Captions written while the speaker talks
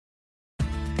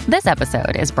This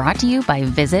episode is brought to you by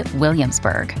Visit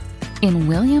Williamsburg. In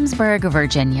Williamsburg,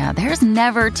 Virginia, there's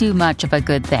never too much of a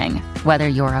good thing. Whether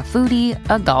you're a foodie,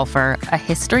 a golfer, a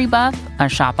history buff, a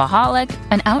shopaholic,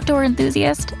 an outdoor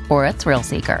enthusiast, or a thrill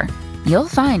seeker, you'll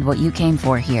find what you came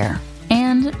for here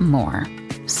and more.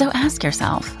 So ask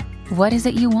yourself, what is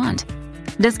it you want?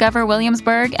 Discover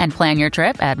Williamsburg and plan your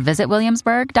trip at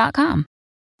visitwilliamsburg.com.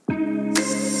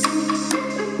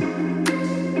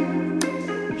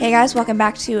 Hey guys, welcome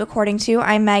back to According To.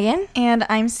 I'm Megan. And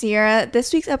I'm Sierra.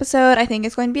 This week's episode, I think,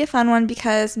 is going to be a fun one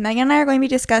because Megan and I are going to be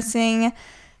discussing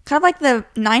kind of like the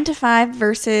 9-to-5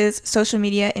 versus social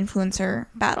media influencer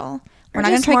battle. We're not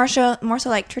going to more so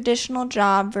like traditional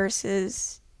job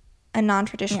versus a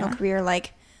non-traditional career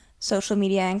like social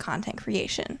media and content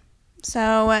creation.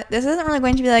 So this isn't really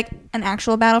going to be like an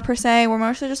actual battle per se. We're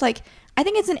mostly just like, I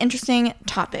think it's an interesting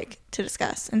topic to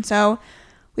discuss. And so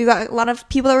we've got a lot of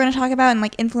people that we're going to talk about and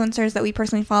like influencers that we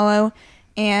personally follow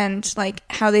and like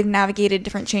how they've navigated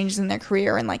different changes in their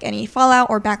career and like any fallout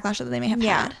or backlash that they may have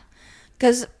had.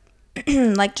 Because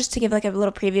like just to give like a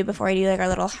little preview before I do like our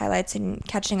little highlights and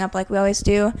catching up like we always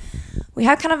do, we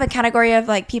have kind of a category of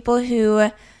like people who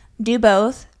do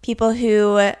both, people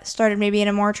who started maybe in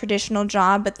a more traditional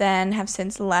job but then have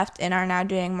since left and are now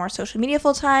doing more social media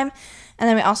full time. And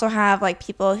then we also have like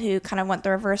people who kind of went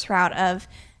the reverse route of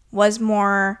was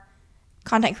more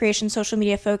content creation, social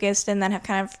media focused, and then have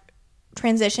kind of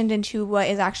transitioned into what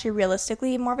is actually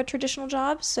realistically more of a traditional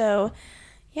job. So,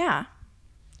 yeah,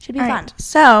 should be fun. Right.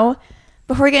 So,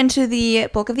 before we get into the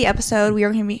bulk of the episode, we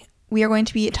are going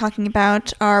to be talking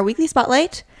about our weekly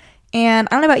spotlight. And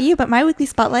I don't know about you, but my weekly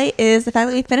spotlight is the fact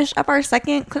that we finished up our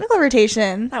second clinical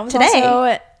rotation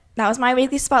today. That was my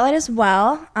weekly spotlight as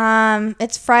well.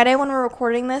 It's Friday when we're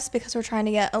recording this because we're trying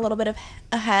to get a little bit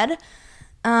ahead.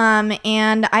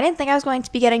 And I didn't think I was going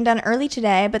to be getting done early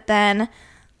today, but then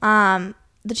the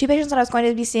two patients that I was going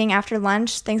to be seeing after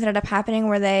lunch, things ended up happening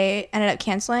where they ended up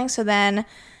canceling. So then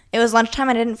it was lunchtime.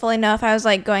 I didn't fully know if I was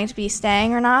like going to be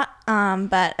staying or not.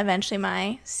 But eventually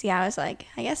my CI was like,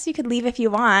 I guess you could leave if you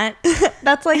want.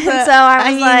 That's like so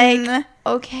I was like,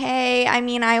 okay, I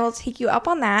mean, I will take you up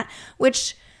on that,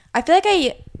 which I feel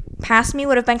like past me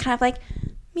would have been kind of like,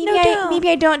 maybe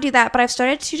I don't do that. But I've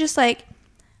started to just like,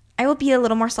 I will be a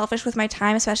little more selfish with my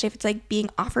time, especially if it's like being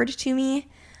offered to me.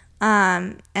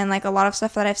 And like a lot of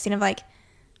stuff that I've seen of like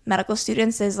medical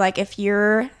students is like, if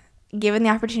you're given the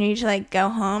opportunity to like go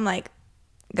home, like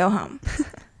go home.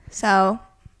 So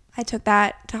I took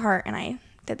that to heart and I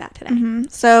did that today. Mm-hmm.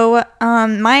 So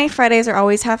my Fridays are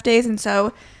always half days. And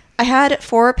so I had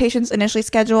 4 patients initially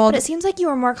scheduled. But it seems like you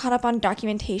were more caught up on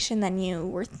documentation than you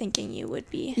were thinking you would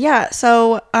be. Yeah.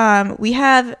 So we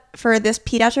have, for this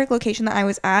pediatric location that I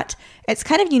was at, it's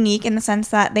kind of unique in the sense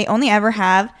that they only ever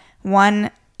have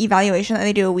one evaluation that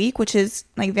they do a week, which is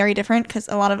like very different because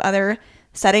a lot of other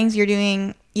settings you're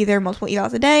doing either multiple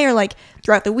evals a day or like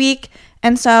throughout the week.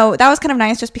 And so that was kind of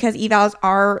nice just because evals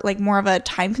are like more of a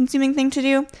time consuming thing to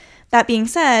do. That being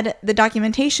said, the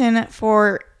documentation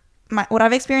for what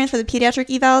I've experienced for the pediatric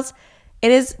evals,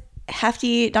 it is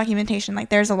hefty documentation. Like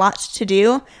there's a lot to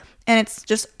do and it's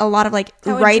just a lot of like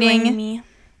writing.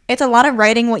 It's a lot of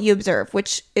writing what you observe,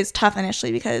 which is tough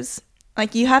initially because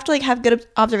like you have to like have good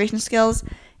observation skills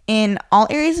in all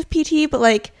areas of PT, but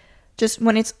like just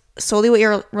when it's solely what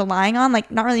you're relying on, like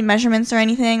not really measurements or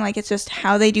anything, like it's just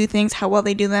how they do things, how well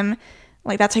they do them,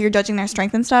 like that's how you're judging their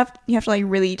strength and stuff. You have to like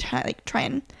really try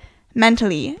and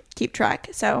mentally keep track.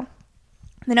 So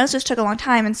the notes just took a long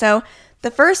time. And so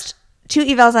the first 2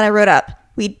 evals that I wrote up,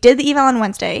 we did the eval on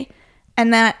Wednesday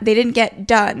and then they didn't get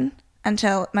done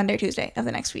until Monday or Tuesday of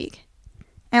the next week.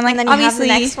 And like, and then you obviously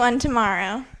have the next one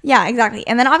tomorrow. Yeah, exactly.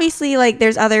 And then obviously like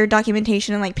there's other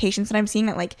documentation and like patients that I'm seeing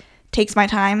that like takes my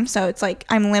time. So it's like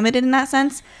I'm limited in that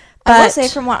sense. But I will say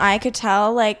from what I could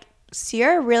tell, like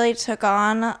Sierra really took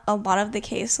on a lot of the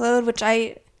caseload, which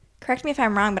correct me if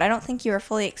I'm wrong, but I don't think you were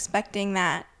fully expecting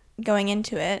that going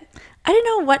into it. I didn't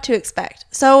know what to expect.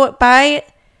 So and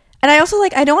I also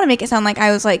like, I don't want to make it sound like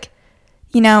I was like,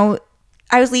 you know,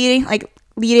 I was leading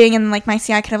and like my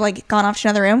CI could have like gone off to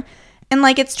another room. And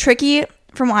like, it's tricky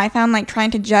from what I found, like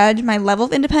trying to judge my level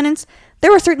of independence.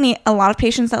 There were certainly a lot of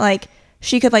patients that like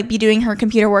she could like be doing her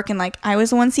computer work and like I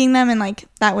was the one seeing them and like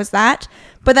that was that.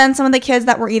 But then some of the kids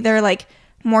that were either like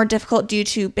more difficult due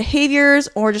to behaviors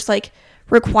or just like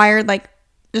required like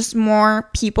just more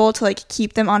people to like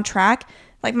keep them on track.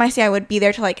 Like my CI would be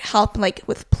there to like help like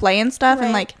with play and stuff, right.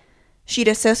 And like she'd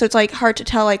assist. So it's like hard to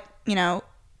tell, like, you know,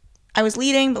 I was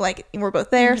leading, but like we're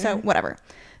both there, so whatever.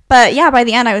 But yeah, by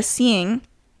the end I was seeing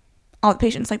all the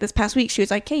patients. Like this past week, she was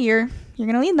like, "Hey, you're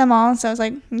gonna lead them all." So I was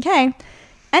like, "Okay."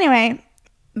 Anyway,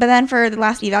 But then for the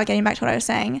last eval, getting back to what I was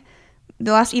saying,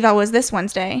 the last eval was this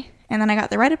Wednesday, and then I got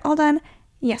the write-up all done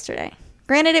yesterday.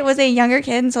 Granted, it was a younger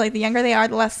kid, and so, like, the younger they are,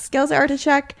 the less skills there are to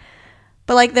check.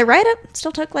 But, like, the write-up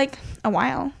still took, like, a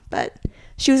while. But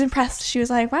she was impressed. She was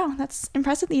like, wow, that's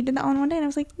impressive that you did that all in one day. And I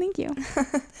was like, thank you.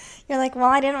 You're like, well,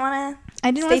 I didn't want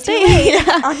to stay too late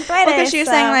on Friday. Because she was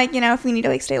saying, like, you know, if we need to,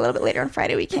 like, stay a little bit later on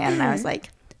Friday, we can. And I was like,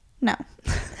 no,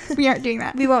 we aren't doing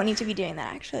that. We won't need to be doing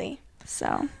that, actually.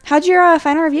 So, how'd your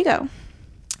final review go?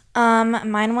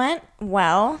 Mine went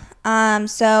well.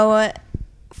 So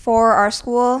for our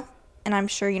school, and I'm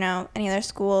sure, you know, any other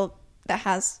school that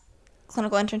has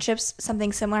clinical internships,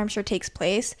 something similar I'm sure takes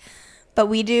place. But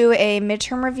we do a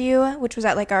midterm review, which was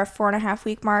at like our 4.5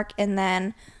 week mark, and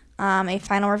then a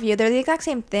final review. They're the exact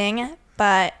same thing,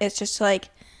 but it's just to like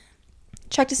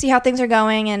check to see how things are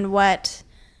going and what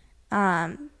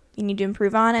you need to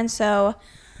improve on. And so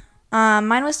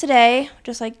mine was today,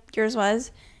 just like yours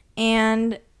was,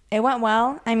 and it went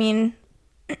well. I mean,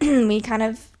 we kind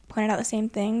of pointed out the same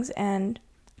things, and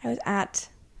I was at...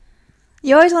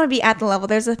 You always want to be at the level.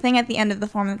 There's a thing at the end of the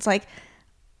form that's like,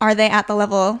 are they at the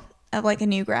level of like a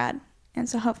new grad? And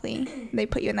so hopefully they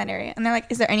put you in that area. And they're like,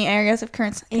 is there any areas of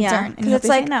current concern? Yeah, and because it's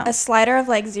like no. a slider of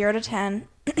like 0 to 10,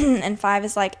 and 5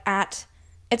 is like at...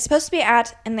 It's supposed to be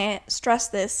at, and they stress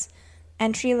this,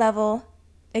 entry level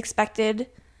expected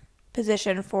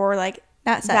position for like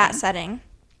that setting.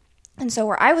 And so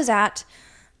where I was at,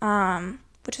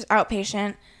 which was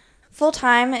outpatient, full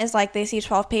time is like they see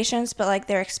 12 patients, but like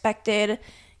their expected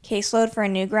caseload for a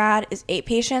new grad is 8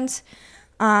 patients,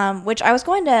 which I was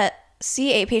going to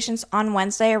see 8 patients on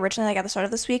Wednesday originally, like at the start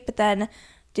of this week, but then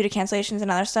due to cancellations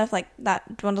and other stuff, like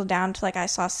that dwindled down to like I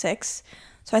saw 6.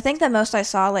 So I think the most I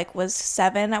saw like was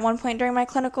 7 at one point during my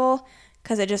clinical,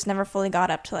 because it just never fully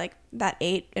got up to like that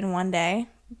 8 in one day.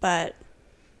 But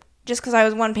just because I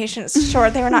was one patient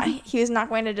short, he was not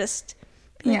going to just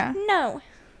be like, no.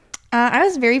 I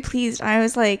was very pleased. I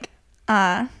was like,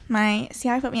 my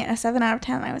CI put me at a 7 out of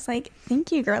 10. I was like,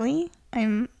 thank you, girly.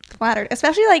 I'm flattered.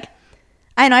 Especially like,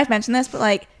 I know I've mentioned this, but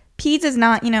like peds is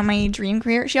not, you know, my dream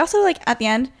career. She also like at the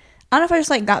end, I don't know if I just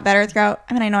like got better throughout.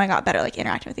 I mean, I know I got better like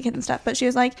interacting with the kids and stuff, but she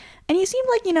was like, and you seemed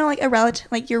like, you know,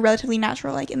 like you're relatively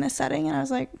natural like in this setting. And I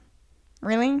was like,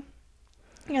 really?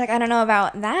 You're like, I don't know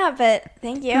about that, but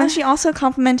thank you. And then she also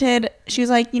complimented, she was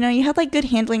like, you know, you had like good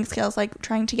handling skills, like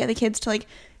trying to get the kids to like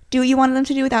do what you wanted them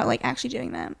to do without like actually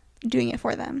doing it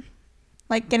for them,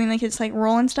 like getting the kids to like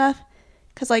roll and stuff.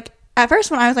 Because like at first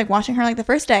when I was like watching her like the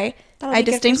first day, I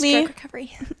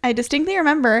distinctly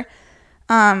remember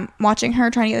watching her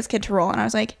trying to get this kid to roll, and I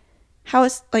was like, how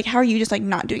are you just like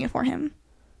not doing it for him?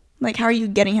 Like, how are you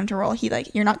getting him to roll? He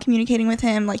like, you're not communicating with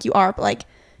him like you are, but like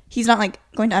he's not like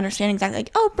going to understand exactly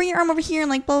like, oh, bring your arm over here and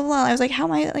like blah blah blah. I was like, how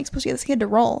am I like supposed to get this kid to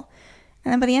roll?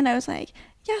 And then by the end I was like,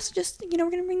 yeah, so just, you know,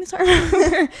 we're gonna bring this arm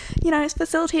over. You know, I was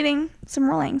facilitating some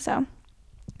rolling. So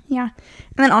yeah.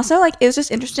 And then also like it was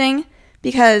just interesting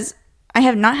because I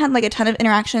have not had like a ton of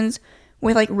interactions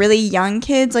with like really young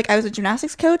kids. Like I was a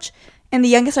gymnastics coach, and the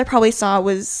youngest I probably saw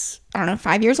was, I don't know,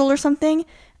 5 years old or something.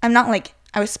 I'm not like,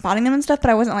 I was spotting them and stuff, but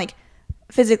I wasn't like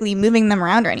physically moving them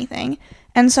around or anything.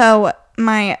 And so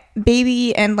my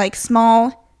baby and like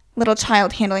small little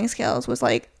child handling skills was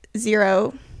like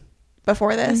 0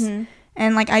 before this. Mm-hmm.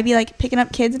 And like I'd be like picking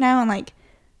up kids now and like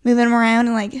moving them around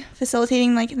and like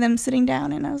facilitating like them sitting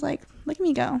down, and I was like, look at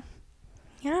me go.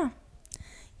 Yeah,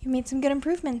 you made some good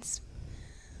improvements.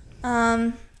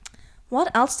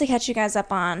 What else to catch you guys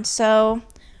up on? So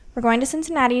we're going to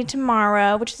Cincinnati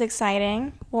tomorrow, which is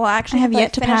exciting. We'll actually have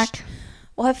yet to pack.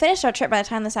 We'll have finished our trip by the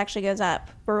time this actually goes up.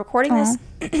 We're recording this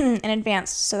in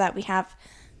advance so that we have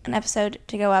an episode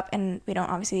to go up, and we don't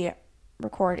obviously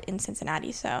record in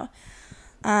Cincinnati. So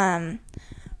we're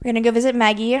going to go visit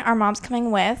Maggie. Our mom's coming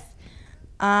with.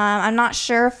 I'm not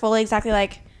sure fully exactly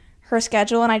like her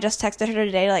schedule, and I just texted her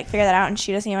today to like figure that out, and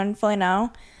she doesn't even fully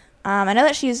know. I know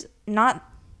that she's not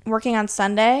working on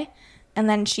Sunday, and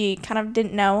then she kind of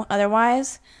didn't know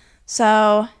otherwise.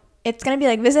 So it's going to be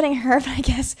like visiting her, but I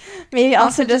guess maybe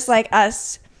also just like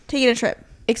us taking a trip,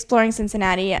 exploring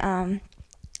Cincinnati on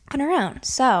our own.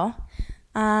 So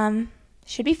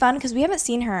should be fun because we haven't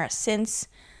seen her since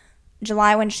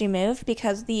July when she moved,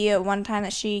 because the one time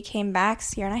that she came back,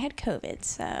 Sierra and I had COVID.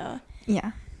 So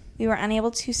yeah, we were unable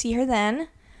to see her then.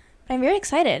 But I'm very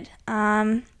excited.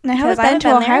 And I haven't been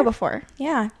to Ohio before.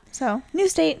 Yeah. So, new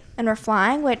state. And we're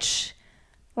flying, which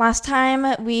last time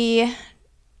I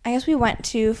guess we went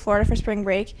to Florida for spring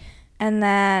break, and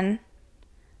then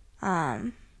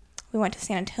we went to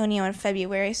San Antonio in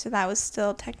February, so that was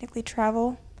still technically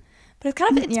travel. But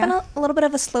it's been a little bit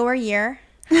of a slower year.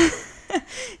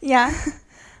 Yeah.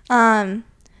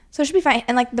 So it should be fine.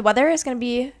 And like the weather is going to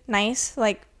be nice,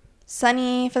 like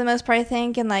sunny for the most part, I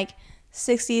think, and like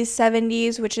 60s,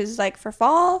 70s, which is like for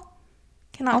fall.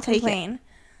 Cannot complain.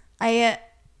 I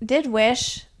did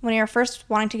wish when we were first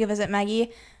wanting to go visit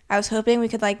Maggie, I was hoping we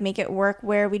could like make it work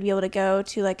where we'd be able to go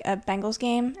to like a Bengals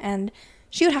game, and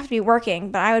she would have to be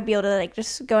working, but I would be able to like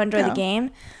just go enjoy the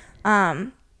game.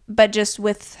 But just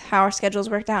with how our schedules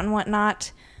worked out and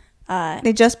whatnot,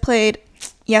 they just played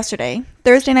yesterday,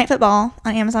 Thursday Night Football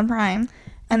on Amazon Prime,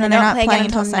 and then they're not playing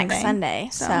until next Sunday.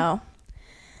 So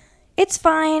it's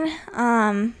fine.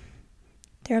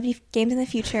 There will be games in the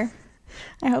future.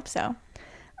 I hope so.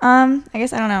 I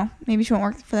guess I don't know. Maybe she won't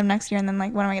work for them next year, and then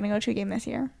like, when am I going to go to a game this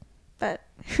year? But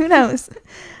who knows?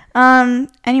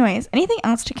 Anyways, anything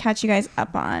else to catch you guys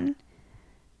up on?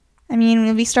 I mean,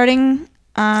 we'll be starting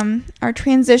our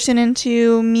transition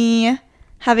into me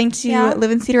having to live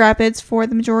in Cedar Rapids for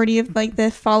the majority of like the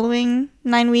following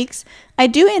 9 weeks. I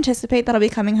do anticipate that I'll be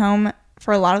coming home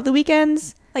for a lot of the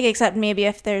weekends. Like, except maybe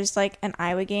if there's like an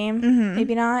Iowa game,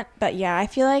 maybe not. But yeah, I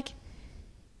feel like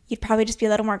you'd probably just be a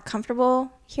little more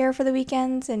comfortable here for the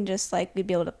weekends, and just like we'd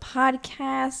be able to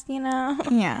podcast, you know?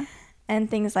 Yeah. And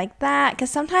things like that. Because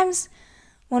sometimes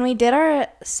when we did our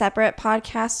separate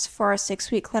podcasts for our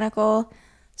 6-week clinical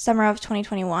summer of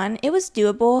 2021, it was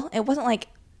doable. It wasn't like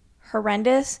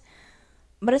horrendous,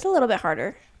 but it's a little bit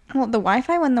harder. Well, the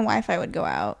Wi-Fi, when the Wi-Fi would go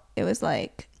out, it was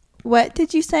like, what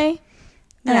did you say?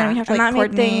 And yeah, then we have to like that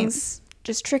coordinate. made things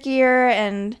just trickier,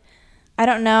 and I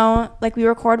don't know, like we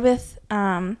record with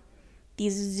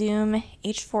these Zoom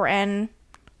H4n,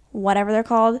 whatever they're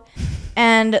called,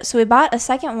 and so we bought a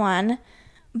second one,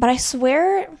 but I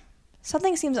swear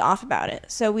something seems off about it,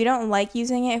 so we don't like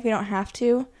using it if we don't have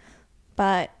to,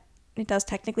 but it does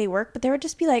technically work. But there would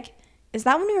just be like, is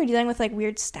that when we were dealing with like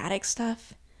weird static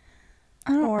stuff?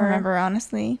 I don't remember,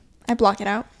 honestly. I block it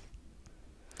out.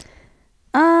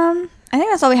 I think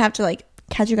that's all we have to like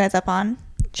catch you guys up on,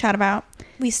 chat about.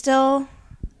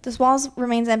 This walls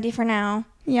remains empty for now.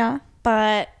 Yeah.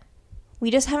 But we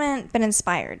just haven't been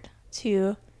inspired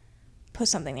to put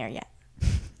something there yet.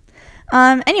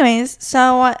 Anyways,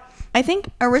 so I think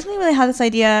originally when they had this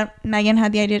idea, Megan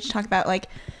had the idea to talk about like,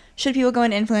 should people go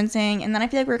into influencing? And then I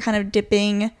feel like we're kind of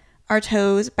dipping our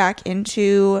toes back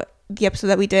into the episode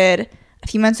that we did a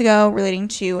few months ago relating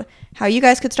to how you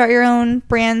guys could start your own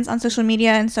brands on social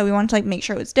media. And so we wanted to like make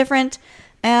sure it was different.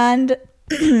 And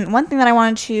one thing that I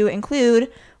wanted to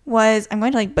include was, I'm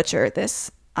going to like butcher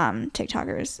this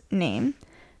TikToker's name.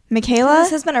 Michaela.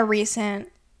 This has been a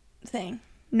recent thing.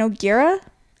 Nogueira?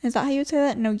 Is that how you would say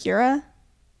that? Nogueira?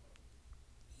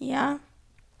 Yeah.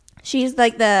 She's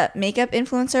like the makeup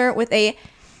influencer with a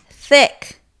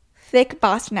thick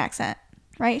Boston accent,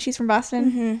 right? She's from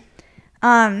Boston.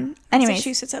 Mm-hmm. Anyways,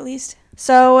 Massachusetts at least.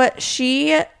 So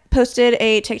she posted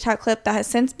a TikTok clip that has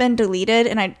since been deleted,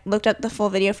 and I looked up the full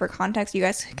video for context. You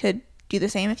guys could do the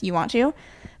same if you want to.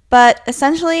 But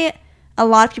essentially, a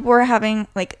lot of people were having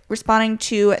like responding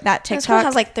to that TikTok. This one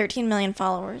has like 13 million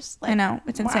followers. Like, I know,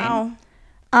 it's insane.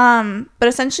 Wow. But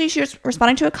essentially, she was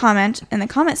responding to a comment, and the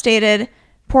comment stated,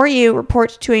 "Poor you,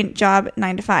 report to a job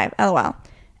 9 to 5, LOL."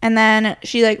 And then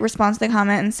she like responds to the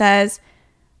comment and says,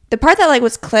 the part that like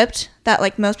was clipped that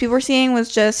like most people were seeing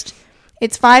was just,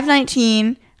 it's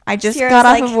 5:19. I just got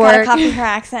off of work. Gotta copy her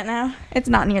accent now. It's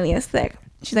not nearly as thick.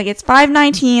 She's like, it's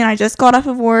 5:19. I just got off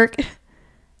of work.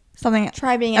 Something.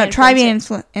 Try being an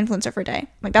influencer for a day.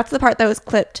 Like that's the part that was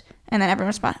clipped, and then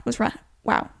everyone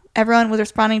everyone was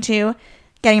responding to,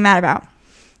 getting mad about.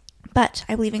 But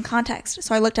I believe in context,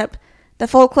 so I looked up the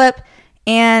full clip,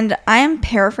 and I am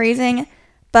paraphrasing,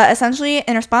 but essentially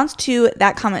in response to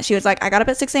that comment, she was like, I got up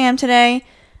at 6 a.m. today.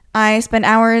 I spent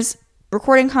hours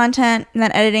recording content and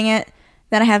then editing it.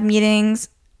 Then I have meetings,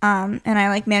 and I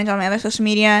like manage all my other social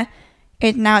media.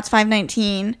 Now it's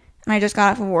 5:19, and I just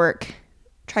got off of work.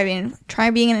 Try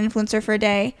being an influencer for a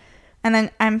day. And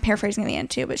then I'm paraphrasing at the end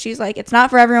too, but she's like, it's not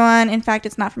for everyone. In fact,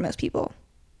 it's not for most people,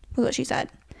 was what she said.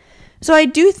 So I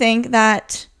do think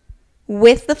that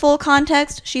with the full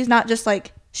context, she's not just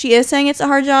like, she is saying it's a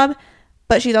hard job,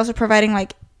 but she's also providing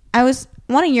like,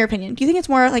 wanting your opinion. Do you think it's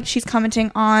more like she's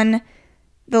commenting on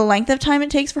the length of time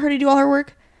it takes for her to do all her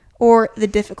work, or the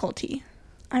difficulty?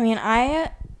 I mean,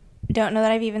 I don't know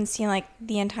that I've even seen like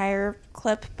the entire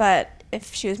clip, but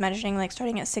if she was mentioning like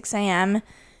starting at 6 a.m.,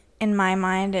 in my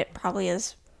mind, it probably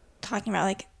is talking about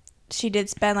like she did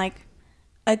spend like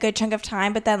a good chunk of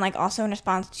time, but then like also in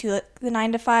response to like, the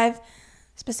 9 to 5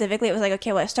 specifically, it was like,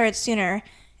 okay, well, I started sooner.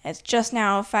 It's just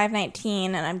now 5:19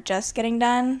 and I'm just getting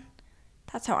done.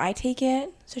 That's how I take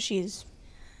it. So she's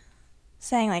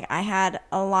saying like I had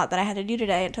a lot that I had to do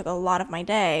today. It took a lot of my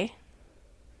day.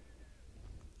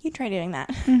 You try doing that.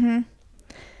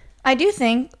 I do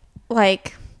think,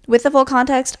 like, with the full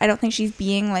context, I don't think she's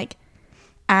being, like,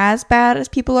 as bad as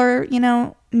people are, you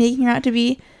know, making her out to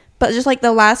be. But just, like,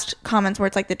 the last comments where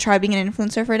it's, like, the try being an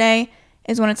influencer for a day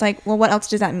is when it's like, well, what else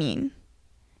does that mean?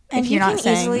 And if you're not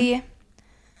saying... easily...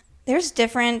 There's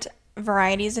different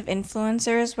varieties of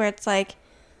influencers where it's, like,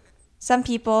 some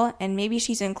people, and maybe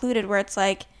she's included, where it's,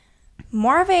 like,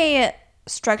 more of a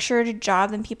structured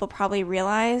job than people probably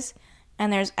realize.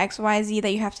 And there's XYZ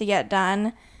that you have to get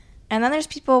done. And then there's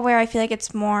people where I feel like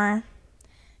it's more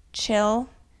chill,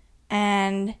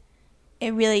 and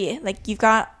it really, like, you've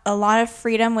got a lot of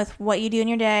freedom with what you do in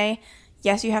your day.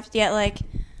 Yes, you have to get, like,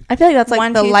 I feel like that's, like,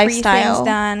 1, the 2, 3 lifestyle things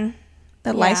done.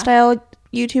 The lifestyle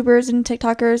YouTubers and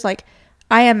TikTokers, like,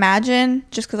 I imagine,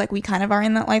 just because, like, we kind of are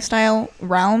in that lifestyle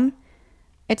realm,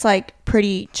 it's, like,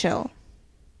 pretty chill,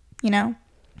 you know?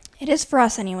 It is for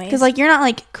us anyways. Because, like, you're not,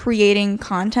 like, creating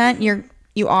content.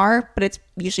 You are, but it's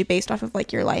usually based off of,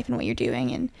 like, your life and what you're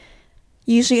doing, and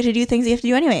you usually get to do things you have to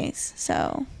do anyways,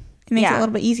 so it makes it a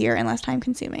little bit easier and less time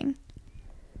consuming.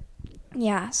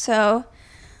 Yeah, so,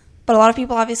 but a lot of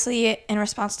people, obviously, in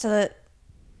response to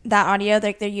that audio,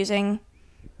 like, they're using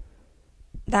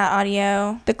that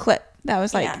audio. The clip that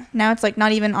was, like, now it's, like,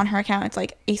 not even on her account, it's,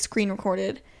 like, a screen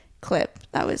recorded clip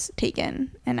that was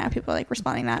taken, and now people are, like,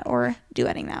 responding that or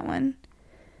duetting that one.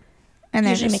 And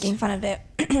they're usually making fun of it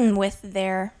with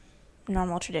their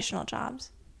normal traditional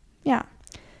jobs. Yeah.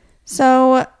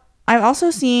 So I've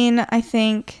also seen, I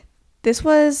think this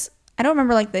was, I don't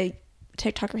remember, like, the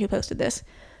TikToker who posted this,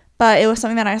 but it was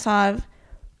something that I saw of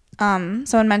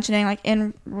someone mentioning, like,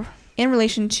 in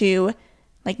relation to,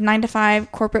 like,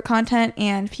 9-to-5 corporate content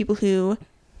and people who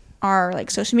are, like,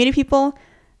 social media people.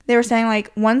 They were saying,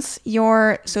 like, once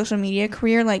your social media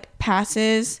career, like,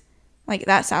 passes, like,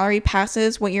 that salary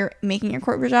passes what you're making your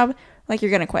corporate job, like,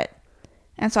 you're gonna quit.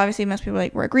 And so obviously most people,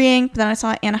 like, were agreeing. But then I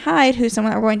saw Anna Hyde, who's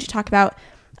someone that we're going to talk about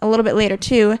a little bit later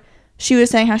too. She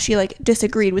was saying how she, like,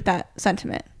 disagreed with that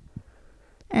sentiment.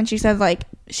 And she said, like,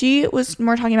 she was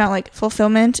more talking about, like,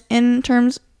 fulfillment in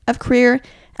terms of career.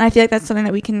 And I feel like that's something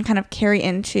that we can kind of carry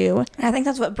into. And I think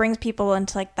that's what brings people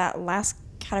into, like, that last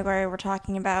category we're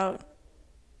talking about,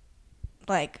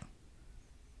 like,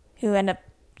 who end up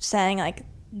saying, like,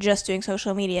 just doing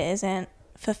social media isn't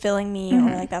fulfilling me,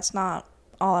 or, like, that's not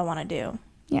all I want to do.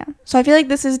 Yeah. So I feel like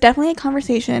this is definitely a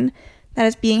conversation that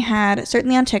is being had,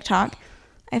 certainly on TikTok.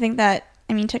 I think that,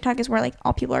 I mean, TikTok is where, like,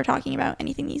 all people are talking about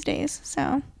anything these days.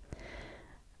 So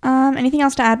anything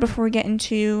else to add before we get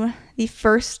into the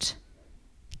first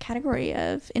category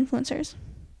of influencers?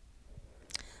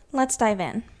 Let's dive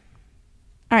in.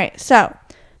 All right. So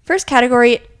first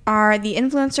category are the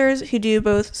influencers who do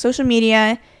both social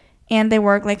media and they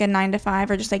work, like, a 9-to-5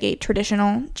 or just, like, a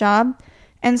traditional job.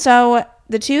 And so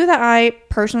the two that I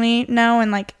personally know,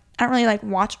 and, like, I don't really, like,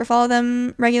 watch or follow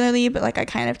them regularly, but, like, I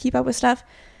kind of keep up with stuff.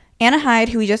 Anna Hyde,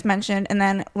 who we just mentioned, and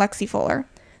then Lexi Fuller.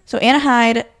 So Anna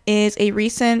Hyde is a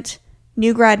recent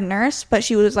new grad nurse, but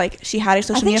she was, like, she had a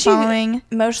social media following.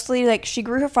 Mostly, like, she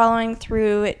grew her following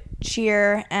through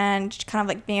cheer and kind of,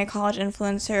 like, being a college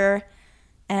influencer.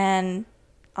 And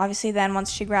obviously then once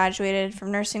she graduated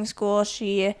from nursing school,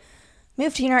 she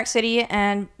moved to New York City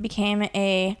and became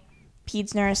a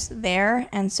peds nurse there.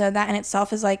 And so that in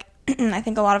itself is, like, I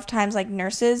think a lot of times, like,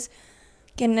 nurses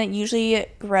can usually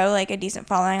grow, like, a decent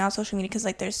following on social media because,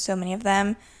 like, there's so many of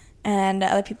them, and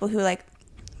other people who, like,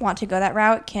 want to go that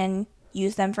route can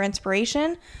use them for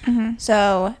inspiration.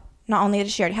 So not only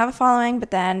did she already have a following,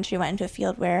 but then she went into a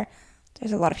field where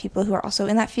there's a lot of people who are also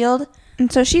in that field.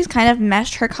 And so she's kind of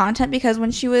meshed her content, because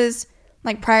when she was,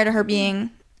 like, prior to her being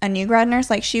a new grad nurse,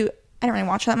 like, I don't really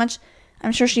watch her that much.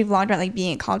 I'm sure she vlogged about, like,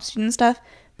 being a college student and stuff,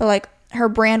 but, like, her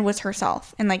brand was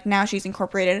herself, and, like, now she's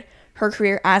incorporated her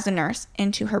career as a nurse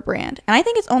into her brand, and I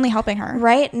think it's only helping her.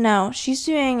 Right? No, she's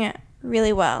doing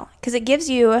really well, because it gives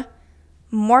you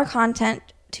more content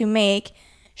to make.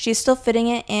 She's still fitting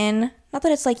it in, not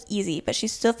that it's, like, easy, but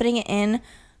she's still fitting it in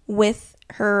with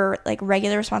her, like,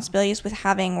 regular responsibilities with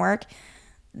having work.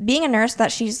 Being a nurse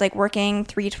that she's, like, working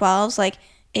 3/12s, like,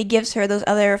 it gives her those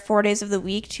other 4 days of the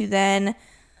week to then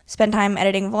spend time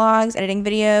editing vlogs, editing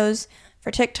videos for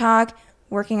TikTok,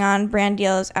 working on brand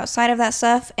deals outside of that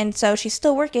stuff. And so she's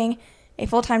still working a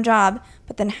full-time job,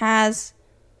 but then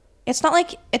it's not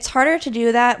like, it's harder to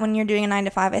do that when you're doing a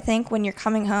 9-to-5. I think when you're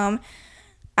coming home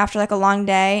after, like, a long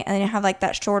day, and then you have, like,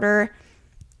 that shorter,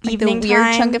 like, evening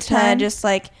time chunk of time to just,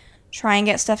 like, try and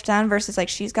get stuff done, versus, like,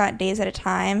 she's got days at a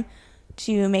time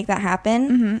to make that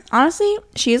happen. Honestly,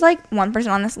 she's, like, one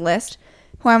person on this list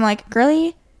who I'm like,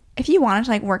 girly, if you wanted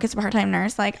to like work as a part-time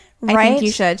nurse, like I Right? think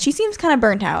you should. She seems kind of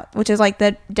burnt out, which is like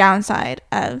the downside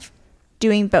of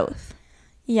doing both.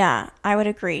 Yeah, I would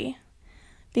agree.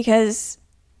 Because,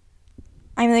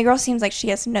 I mean, the girl seems like she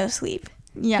gets no sleep.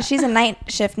 Yeah. She's a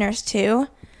night shift nurse too.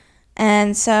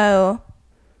 And so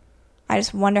I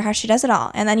just wonder how she does it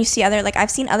all. And then you see other, like,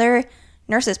 I've seen other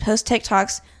nurses post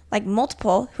TikToks, like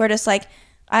multiple, who are just like,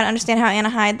 I don't understand how Anna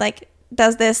Hyde, like,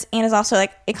 does this and is also,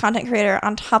 like, a content creator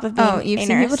on top of being a nurse. Oh, you've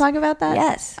seen people talk about that?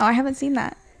 Yes. Oh, I haven't seen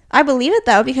that. I believe it,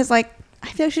 though, because, like, I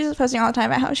feel like she's just posting all the time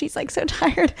about how she's, like, so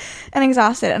tired and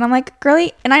exhausted. And I'm like,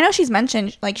 girly, and I know she's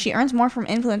mentioned, like, she earns more from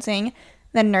influencing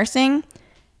than nursing,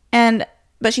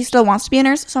 but she still wants to be a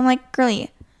nurse. So I'm like,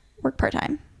 girly, work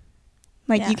part-time.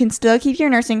 Like, you can still keep your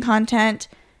nursing content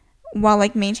while,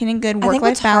 like, maintaining good work-life balance. I think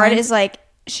what's hard is, like,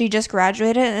 she just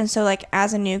graduated, and so, like,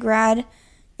 as a new grad,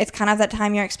 it's kind of that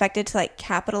time you're expected to, like,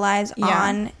 capitalize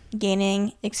on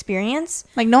gaining experience.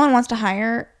 Like, no one wants to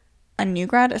hire a new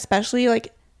grad, especially,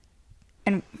 like,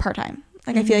 and part-time.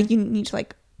 Like, I feel like you need to,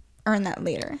 like, earn that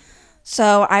later.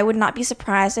 So I would not be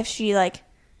surprised if she, like,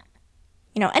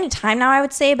 you know, any time now, I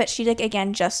would say, but she, like,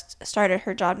 again, just started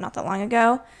her job not that long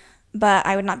ago. But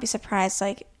I would not be surprised,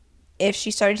 like, if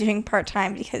she started doing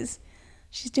part-time because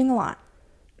she's doing a lot.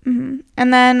 Mm-hmm.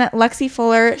 And then Lexi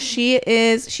Fuller, she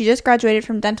just graduated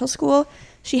from dental school.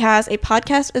 She has a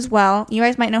podcast as well. You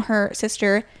guys might know her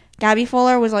sister, Gabby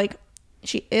Fuller, was like,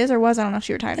 she is or was, I don't know if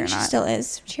she retired or not. She still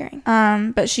is cheering.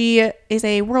 But she is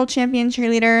a world champion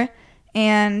cheerleader,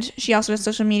 and she also does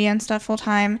social media and stuff full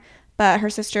time. But her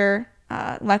sister,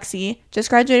 Lexi, just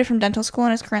graduated from dental school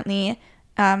and is currently,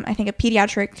 I think, a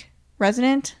pediatric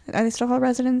resident. Are they still called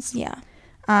residents? Yeah.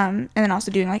 And then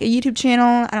also doing like a YouTube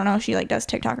channel. I don't know if she like does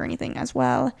TikTok or anything as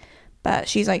well, but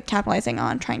she's like capitalizing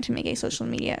on trying to make a social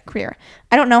media career.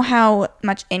 I don't know how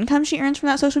much income she earns from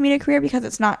that social media career because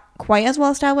it's not quite as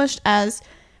well established as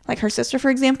like her sister, for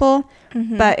example,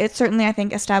 but it's certainly, I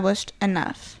think, established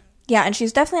enough. Yeah, and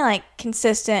she's definitely like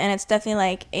consistent, and it's definitely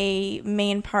like a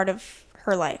main part of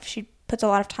her life. She puts a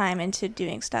lot of time into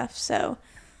doing stuff. So,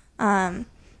 and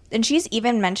she's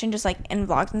even mentioned just like in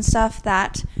vlogs and stuff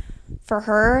that for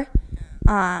her,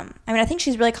 I mean, I think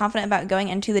she's really confident about going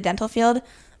into the dental field,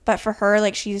 but for her,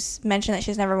 like, she's mentioned that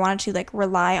she's never wanted to like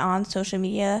rely on social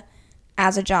media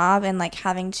as a job and like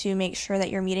having to make sure that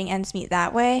you're meeting ends meet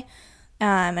that way.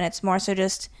 And it's more so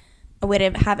just a way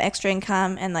to have extra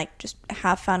income and like just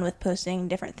have fun with posting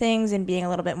different things and being a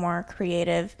little bit more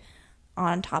creative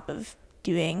on top of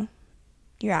doing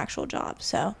your actual job.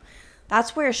 So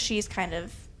that's where she's kind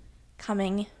of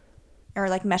coming or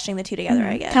like meshing the two together,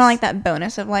 I guess. Kind of like that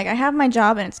bonus of like, I have my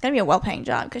job and it's going to be a well-paying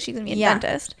job because she's going to be a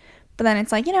dentist. But then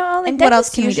it's like, you know, like, what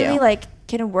else can we do? Usually like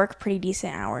can work pretty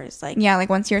decent hours. Like, yeah, like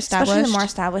once you're established. Especially the more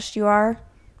established you are.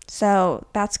 So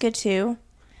that's good too.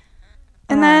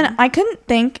 And then I couldn't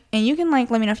think, and you can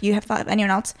like let me know if you have thought of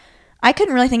anyone else. I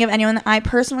couldn't really think of anyone that I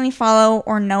personally follow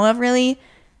or know of really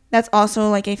that's also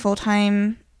like a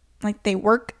full-time, like they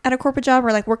work at a corporate job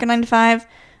or like work a 9 to 5.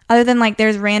 Other than like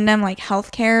there's random like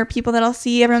healthcare people that I'll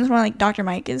see every once in a while. Like Dr.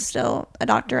 Mike is still a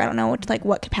doctor. I don't know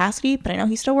what capacity, but I know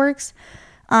he still works.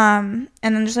 And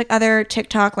then there's like other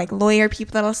TikTok like lawyer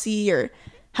people that I'll see or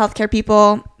healthcare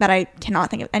people that I cannot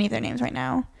think of any of their names right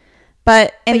now.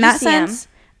 But in that sense,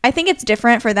 I think it's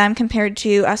different for them compared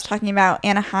to us talking about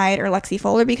Anna Hyde or Lexi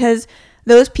Fuller because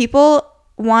those people,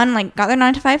 one, like got their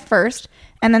 9 to 5 first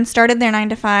and then started their 9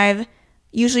 to 5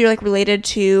 usually like related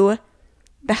to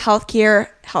the healthcare,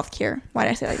 why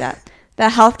did I say it like that? The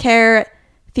healthcare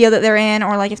field that they're in,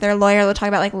 or like if they're a lawyer, they'll talk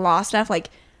about like law stuff. Like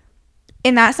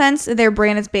in that sense, their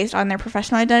brand is based on their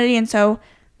professional identity. And so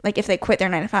like if they quit their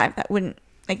 9 to 5, that wouldn't,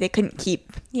 like they couldn't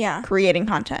keep creating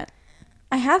content.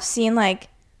 I have seen like,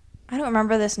 I don't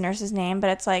remember this nurse's name, but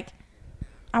it's like,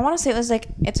 I want to say it was like,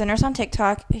 it's a nurse on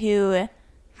TikTok who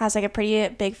has like a pretty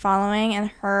big following, and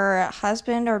her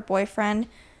husband or boyfriend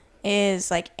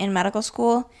is like in medical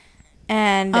school.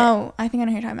 And I think I know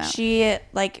who you're talking about. She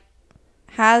like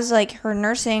has like her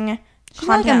nursing She's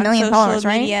content like 1 million on followers,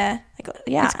 social media. Right? Like,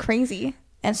 yeah, it's crazy.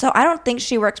 And so I don't think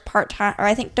she works part-time,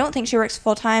 or don't think she works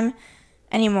full-time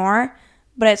anymore,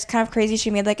 but it's kind of crazy.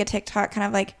 She made like a TikTok kind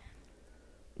of like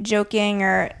joking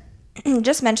or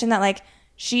just mentioned that like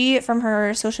she, from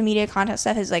her social media content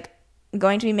stuff, is like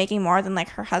going to be making more than like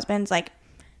her husband's like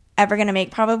ever gonna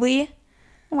make probably.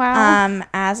 Wow.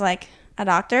 As like a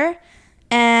doctor.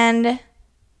 And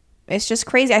it's just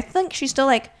crazy. I think she still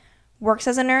like works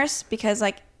as a nurse because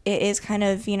like it is kind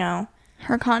of, you know,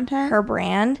 her content, her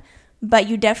brand, but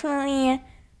you definitely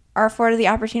are afforded the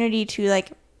opportunity to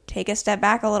like take a step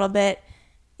back a little bit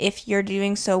if you're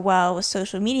doing so well with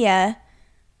social media.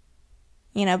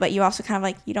 you know, but you also kind of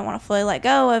like, you don't want to fully let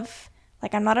go of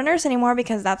like, I'm not a nurse anymore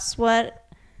because that's what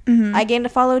I gained to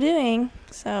follow doing.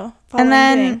 So, and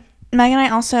then Meg and I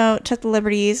also took the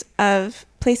liberties of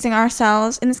placing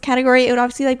ourselves in this category. It would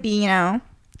obviously like be, you know,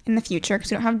 in the future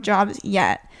because we don't have jobs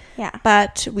yet. Yeah.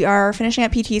 But we are finishing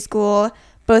up PT school,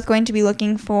 both going to be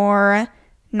looking for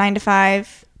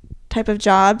 9-to-5 type of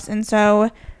jobs.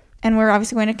 And we're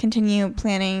obviously going to continue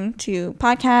planning to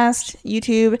podcast,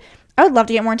 YouTube. I would love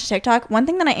to get more into TikTok. One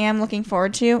thing that I am looking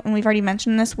forward to, and we've already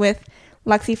mentioned this with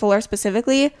Lexi Fuller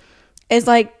specifically, is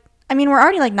like, I mean, we're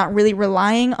already like not really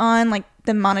relying on like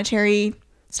the monetary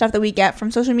stuff that we get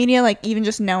from social media, like even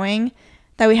just knowing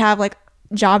that we have like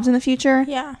jobs in the future.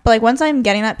 Yeah. But like once I'm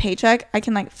getting that paycheck, I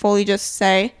can like fully just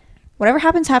say whatever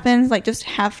happens, like just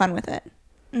have fun with it.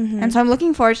 And so I'm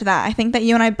looking forward to that. I think that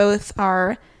you and I both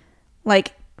are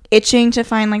like itching to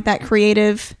find like that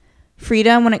creative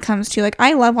freedom when it comes to like,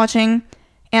 I love watching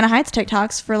Anna Hyde's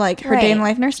TikToks for like her day in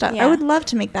life nurse stuff. Yeah. I would love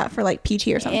to make that for like PT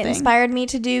or something. It inspired me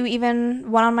to do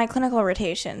even one on my clinical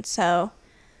rotation. So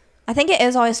I think it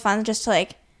is always fun just to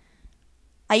like,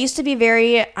 I used to be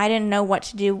I didn't know what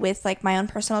to do with like my own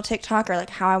personal TikTok or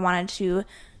like how I wanted to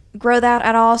grow that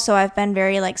at all. So I've been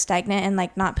very like stagnant and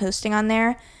like not posting on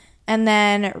there. And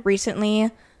then recently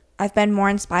I've been more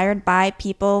inspired by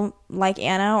people like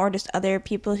Anna or just other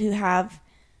people who have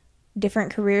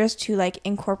different careers to like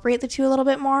incorporate the two a little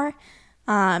bit more,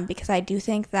 because I do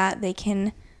think that they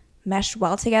can mesh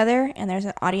well together and there's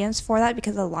an audience for that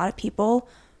because a lot of people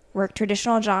work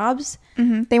traditional jobs.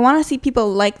 They want to see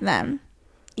people like them.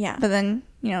 Yeah. But then,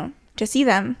 you know, to see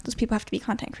them, those people have to be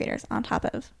content creators on top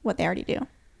of what they already do.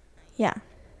 Yeah.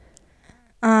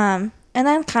 And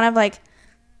then kind of like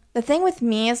the thing with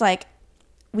me is like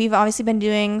we've obviously been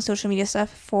doing social media stuff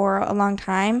for a long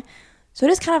time. So it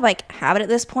is kind of like habit at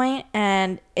this point.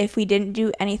 And if we didn't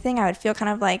do anything, I would feel kind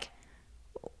of like,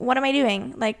 what am I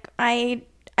doing? Like I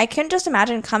couldn't just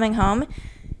imagine coming home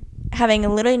having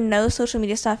literally no social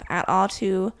media stuff at all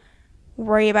to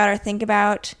worry about or think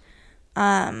about,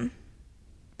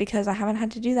 because I haven't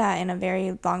had to do that in a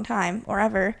very long time or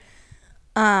ever.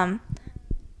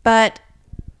 But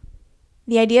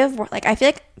the idea of work, like I feel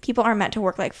like people are meant to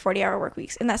work like 40-hour work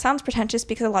weeks, and that sounds pretentious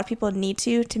because a lot of people need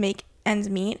to make ends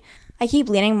meet. I keep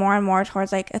leaning more and more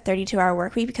towards like a 32-hour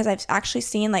work week because I've actually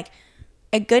seen like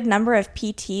a good number of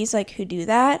PTs like who do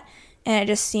that, and it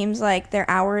just seems like their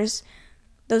hours,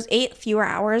 those 8 fewer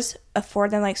hours afford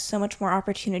them like so much more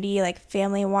opportunity, like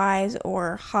family wise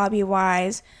or hobby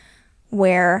wise,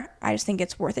 where I just think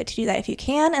it's worth it to do that if you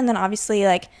can. And then obviously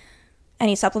like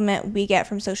any supplement we get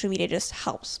from social media just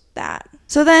helps that.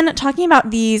 So then talking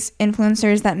about these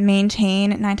influencers that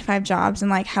maintain 9-to-5 jobs and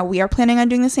like how we are planning on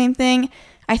doing the same thing,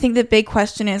 I think the big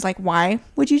question is like, why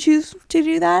would you choose to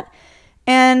do that?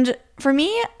 And for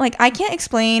me, like I can't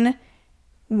explain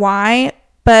why,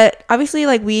 but obviously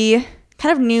like we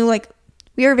kind of knew like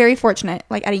we were very fortunate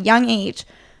like at a young age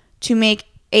to make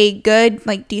a good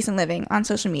like decent living on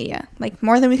social media, like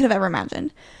more than we could have ever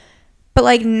imagined. But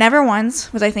like never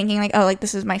once was I thinking like, oh, like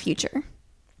this is my future.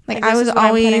 Like I was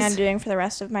always I'm planning on doing for the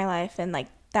rest of my life, and like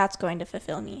that's going to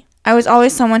fulfill me. I was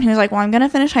always someone who was like, well, I'm gonna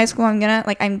finish high school, I'm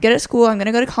good at school, I'm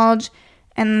gonna go to college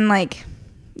and like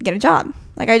get a job.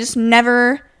 Like I just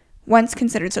never once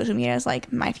considered social media as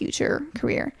like my future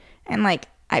career. And like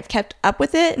I've kept up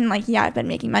with it and like yeah, I've been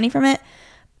making money from it,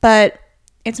 but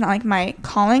it's not like my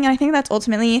calling. And I think that's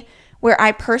ultimately where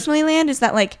I personally land, is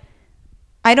that like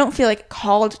I don't feel like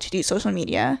called to do social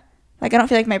media. Like I don't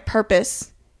feel like my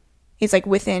purpose is like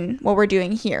within what we're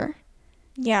doing here.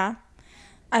 Yeah.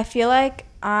 I feel like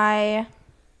I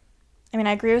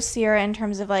agree with Sierra in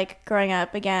terms of like growing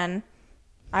up. Again,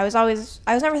 I was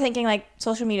never thinking like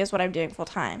social media is what I'm doing full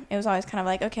time. It was always kind of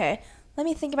like, okay, let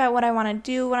me think about what I want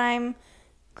to do when I'm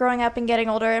growing up and getting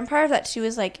older. And part of that too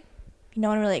is like no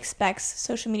one really expects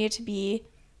social media to be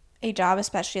a job,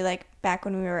 especially like back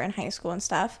when we were in high school and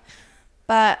stuff.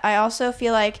 But I also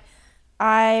feel like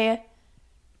I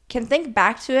can think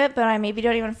back to it, but I maybe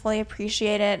don't even fully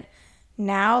appreciate it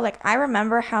now. Like I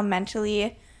remember how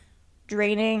mentally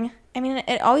draining, I mean,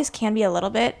 it always can be a little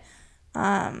bit,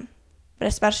 but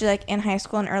especially like in high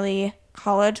school and early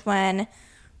college when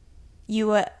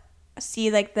you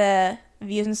see like the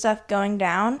views and stuff going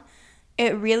down,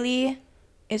 it really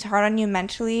is hard on you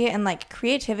mentally. And like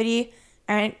creativity,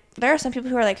 and there are some people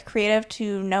who are like creative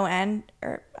to no end,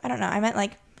 or I don't know,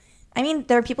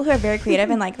 there are people who are very creative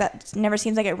and like that never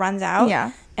seems like it runs out.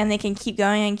 Yeah. And they can keep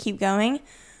going and keep going.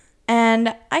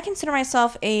 And I consider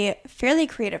myself a fairly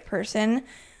creative person,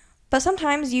 but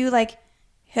sometimes you like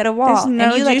hit a wall There's no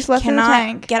and you juice like left in the cannot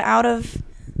tank. get out of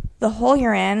the hole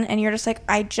you're in, and you're just like,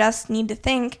 I just need to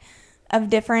think of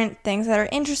different things that are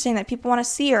interesting that people want to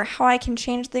see, or how I can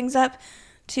change things up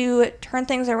to turn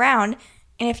things around.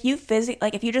 And if you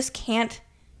if you just can't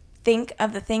think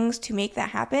of the things to make that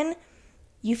happen,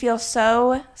 you feel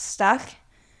so stuck.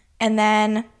 And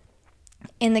then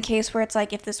in the case where it's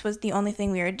like, if this was the only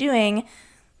thing we were doing,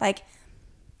 like,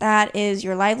 that is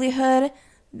your livelihood,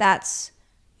 that's,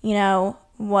 you know,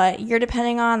 what you're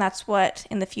depending on, that's what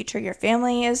in the future your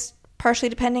family is partially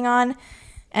depending on.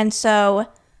 And so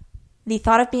the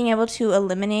thought of being able to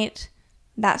eliminate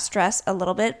that stress a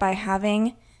little bit by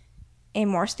having a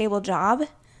more stable job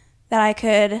that I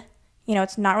could, you know,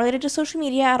 it's not related to social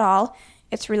media at all.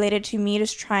 It's related to me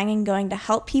just trying and going to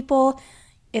help people.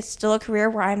 It's still a career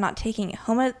where I'm not taking it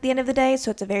home at the end of the day,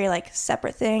 so it's a very, like,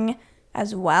 separate thing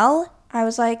as well. I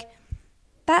was like,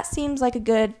 that seems like a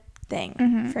good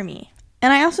thing for me.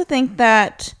 And I also think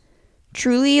that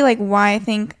truly, like, why I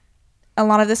think a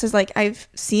lot of this is, like, I've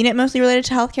seen it mostly related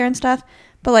to healthcare and stuff,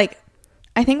 but, like,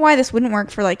 I think why this wouldn't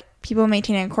work for, like, people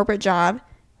maintaining a corporate job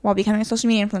while becoming a social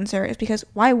media influencer is because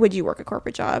why would you work a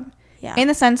corporate job? Yeah. In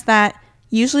the sense that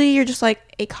usually you're just, like,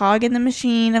 a cog in the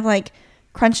machine of, like,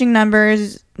 crunching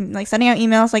numbers, like, sending out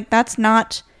emails. Like, that's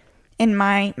not, in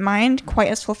my mind, quite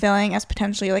as fulfilling as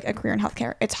potentially, like, a career in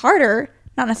healthcare. It's harder,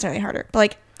 not necessarily harder, but,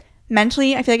 like,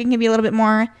 mentally, I feel like it can be a little bit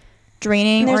more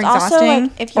draining or exhausting, also,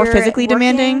 like, if you're or physically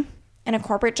demanding. In a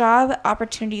corporate job,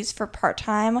 opportunities for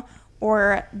part-time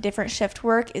or different shift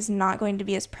work is not going to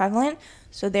be as prevalent.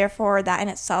 So therefore, that in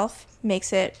itself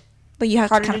makes it but you have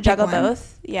harder to, to juggle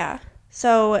both. Yeah.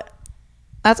 So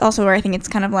that's also where I think it's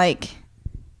kind of like,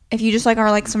 if you just, like,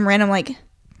 are, like, some random, like,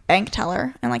 bank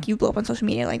teller and, like, you blow up on social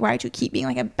media, like, why would you keep being,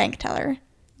 like, a bank teller?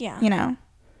 Yeah. You know?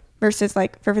 Versus,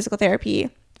 like, for physical therapy,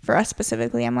 for us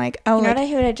specifically, I'm like, oh, you know, like, what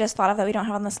who I just thought of that we don't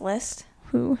have on this list?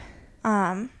 Who?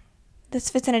 This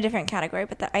fits in a different category,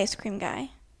 but the ice cream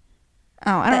guy.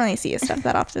 Oh, I don't really see his stuff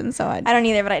that often, so I don't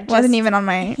either, but I just wasn't even on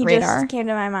my radar. He just came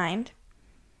to my mind.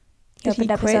 He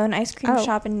opened up his own ice cream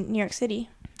shop in New York City.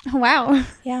 Oh, wow.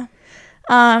 Yeah.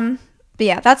 But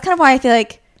yeah, that's kind of why I feel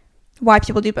like why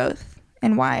people do both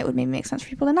and why it would maybe make sense for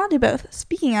people to not do both.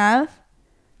 Speaking of,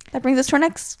 that brings us to our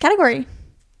next category.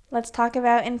 Let's talk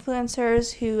about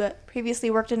influencers who previously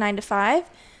worked a 9-to-5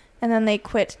 and then they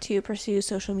quit to pursue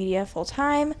social media full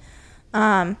time.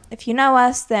 If you know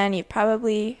us, then you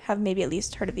probably have maybe at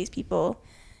least heard of these people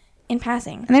in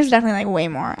passing. And there's definitely, like, way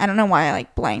more. I don't know why I,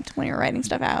 like, blanked when you were writing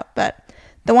stuff out, but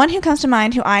the one who comes to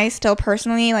mind who I still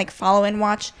personally, like, follow and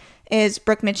watch is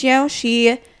Brooke Miccio.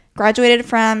 She graduated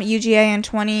from UGA in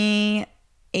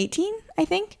 2018, I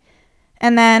think.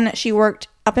 And then she worked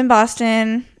up in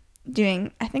Boston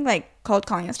doing, I think, like, cold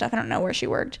calling and stuff. I don't know where she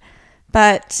worked.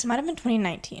 But it might have been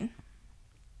 2019.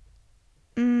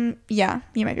 Yeah,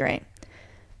 you might be right.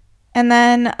 And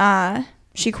then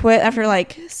she quit after,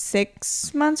 like,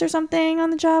 6 months or something on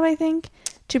the job, I think,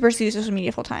 to pursue social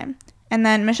media full time. And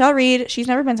then Michelle Reed, she's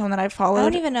never been someone that I've followed actively.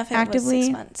 I don't even know if it was 6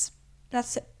 months.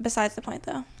 That's besides the point,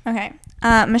 though. Okay.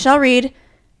 Michelle Reed,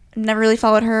 never really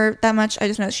followed her that much. I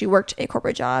just know that she worked a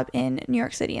corporate job in New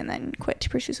York City and then quit to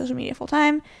pursue social media full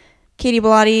time. Katie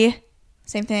Bellotti,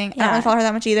 same thing. Yeah. I don't really follow her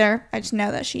that much either. I just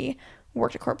know that she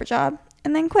worked a corporate job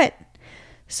and then quit.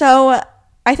 So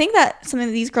I think that something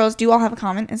that these girls do all have in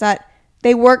common is that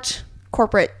they worked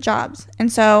corporate jobs.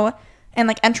 And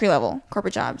like, entry-level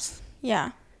corporate jobs.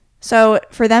 Yeah. So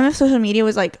for them, if social media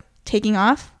was, like, taking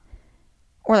off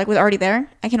or, like, was already there,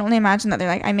 I can only imagine that they're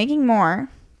like, I'm making more,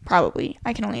 probably.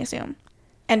 I can only assume.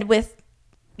 And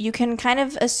you can kind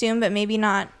of assume, but maybe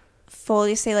not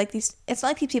fully say, like, these, it's not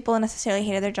like these people necessarily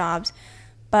hated their jobs,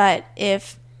 but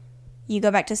if you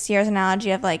go back to Sierra's analogy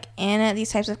of, like, in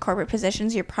these types of corporate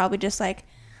positions, you're probably just, like,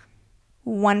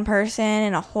 one person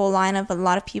in a whole line of a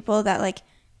lot of people that, like,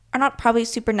 are not probably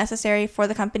super necessary for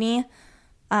the company.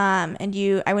 And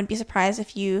I wouldn't be surprised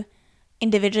if you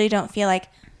individually don't feel, like,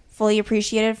 fully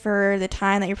appreciated for the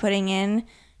time that you're putting in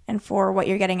and for what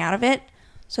you're getting out of it.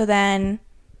 So then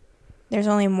there's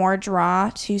only more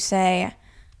draw to say,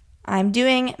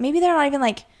 maybe they're not even,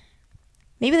 like,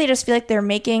 maybe they just feel like they're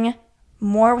making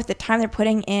more with the time they're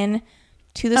putting in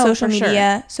to the social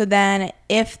media. Sure. So then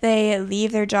if they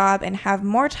leave their job and have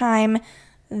more time,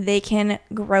 they can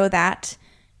grow that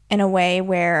in a way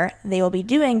where they will be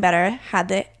doing better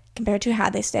compared to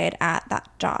had they stayed at that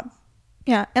job.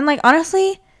 Yeah. And, like,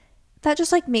 honestly, that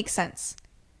just, like, makes sense.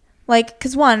 Like,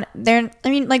 because one,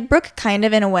 like, Brooke kind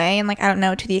of in a way, and, like, I don't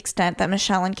know to the extent that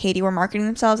Michelle and Katie were marketing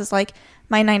themselves as, like,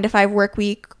 my 9-to-5 work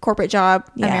week, corporate job,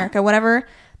 America, whatever.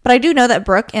 But I do know that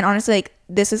Brooke, and honestly, like,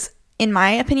 this is, in my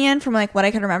opinion, from, like, what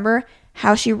I can remember,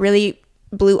 how she really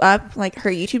blew up, like, her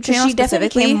YouTube channel. She definitely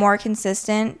became more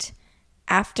consistent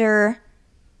after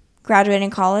graduating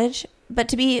college. But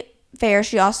to be fair,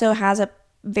 she also has a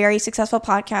very successful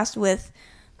podcast with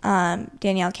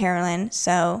Danielle Carolyn.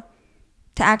 So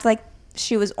to act like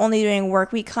she was only doing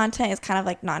work week content is kind of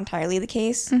like not entirely the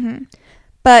case. Mm-hmm.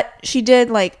 But she did,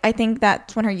 like, I think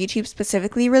that's when her YouTube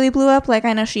specifically really blew up. Like,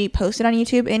 I know she posted on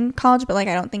YouTube in college, but, like,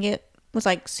 I don't think it was,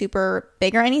 like, super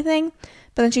big or anything.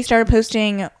 But then she started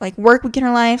posting, like, work week in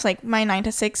her life, like, my 9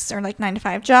 to 6 or, like, 9 to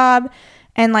 5 job.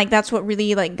 And, like, that's what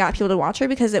really, like, got people to watch her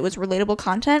because it was relatable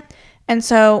content. And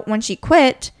so when she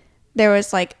quit, there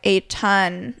was, like, a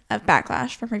ton of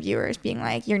backlash from her viewers being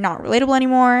like, you're not relatable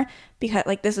anymore because,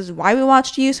 like, this is why we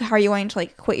watched you. So how are you going to,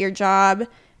 like, quit your job?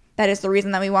 That is the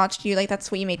reason that we watched you. Like,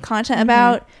 that's what you made content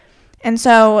about. And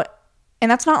so, and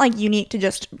that's not, like, unique to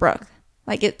just Brooke.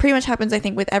 Like, it pretty much happens, I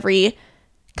think, with every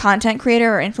content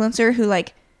creator or influencer who,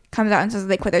 like, comes out and says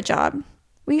they quit their job.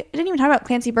 We didn't even talk about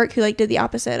Clancy Burke, who, like, did the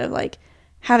opposite of, like,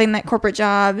 having that corporate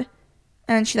job.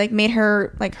 And she, like, made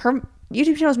her, like, her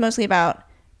YouTube channel was mostly about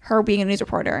her being a news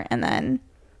reporter. And then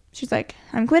she's like,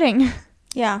 I'm quitting.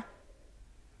 Yeah.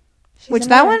 Which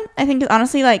that one, I think, is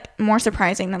honestly, like, more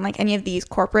surprising than, like, any of these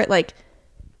corporate, like,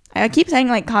 I keep saying,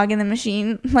 like, cog in the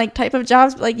machine, like, type of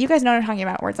jobs. But, like, you guys know what I'm talking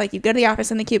about, where it's, like, you go to the office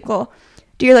in the cubicle,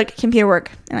 do your, like, computer work,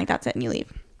 and, like, that's it, and you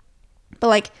leave. But,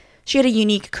 like, she had a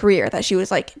unique career that she was,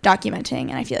 like,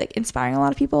 documenting, and I feel like inspiring a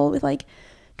lot of people with, like,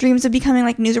 dreams of becoming,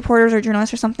 like, news reporters or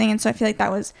journalists or something. And so I feel like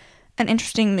that was an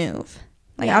interesting move.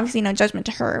 Like, Yeah. Obviously no judgment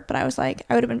to her, but I was, like,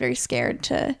 I would have been very scared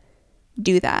to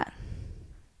do that.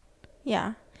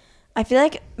 Yeah. I feel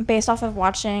like based off of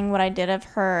watching what I did of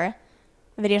her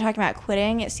video talking about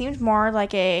quitting, it seemed more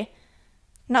like a,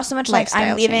 not so much like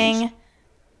I'm leaving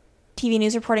TV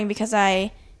news reporting because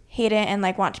I hate it and,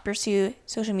 like, want to pursue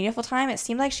social media full time. It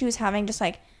seemed like she was having just,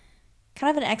 like, kind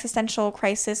of an existential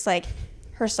crisis, like,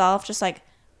 herself, just, like,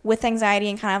 with anxiety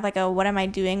and kind of like a what am I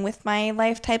doing with my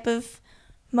life type of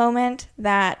moment,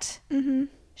 that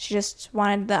she just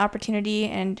wanted the opportunity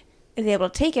and is able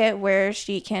to take it where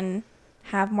she can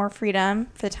have more freedom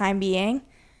for the time being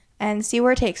and see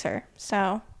where it takes her.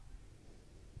 So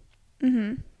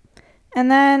And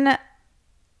then,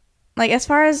 like, as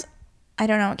far as, I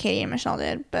don't know what Katie and Michelle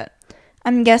did, but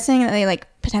I'm guessing that they, like,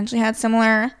 potentially had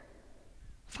similar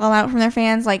fallout from their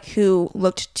fans, like, who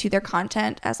looked to their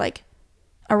content as, like,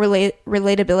 a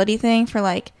relatability thing for,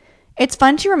 like, it's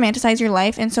fun to romanticize your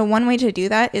life. And so one way to do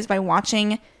that is by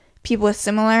watching people with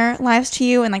similar lives to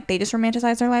you, and, like, they just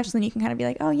romanticize their lives, so then you can kind of be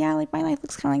like, oh yeah, like, my life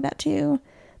looks kind of like that too,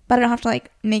 but I don't have to, like,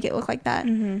 make it look like that.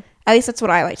 At least that's what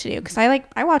I like to do, because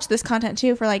I watch this content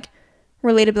too for, like,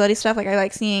 relatability stuff. Like, I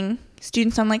like seeing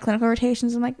students on, like, clinical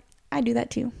rotations. I'm like, I do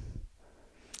that too.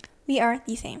 we are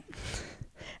the same.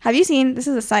 Have you seen, this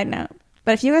is a side note,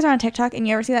 but if you guys are on TikTok and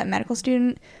you ever see that medical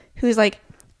student who's, like,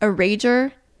 a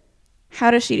rager,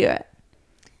 how does she do it?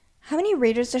 How many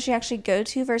ragers does she actually go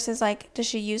to versus, like, does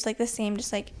she use, like, the same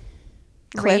just, like,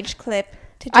 Clip. rage clip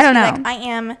to just I don't be know. like, I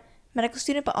am medical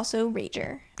student but also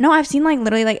rager? No, I've seen, like,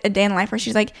 literally, like, a day in life where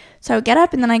she's like, so I get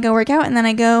up and then I go work out and then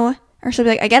I go, or she'll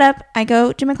be like, I get up, I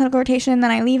go do my clinical rotation,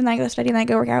 then I leave and then I go study and then I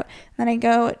go work out and then I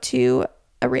go to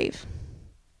a rave.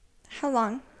 How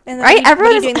long? And then Right? what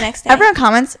are you doing the next day? Everyone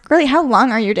comments, really, how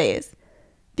long are your days?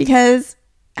 Because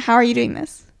how are you doing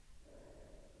this?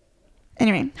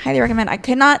 Anyway, highly recommend. I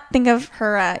could not think of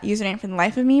her username for the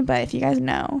life of me, but if you guys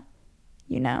know,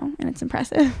 you know, and it's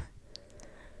impressive.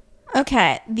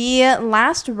 Okay, the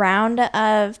last round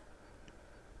of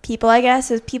people, I guess,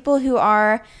 is people who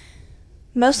are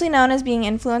mostly known as being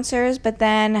influencers, but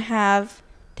then have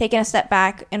taken a step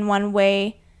back in one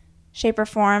way, shape, or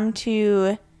form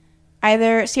to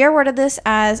either, Sierra worded this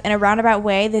as, in a roundabout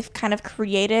way, they've kind of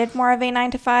created more of a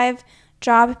 9-to-5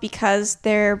 job because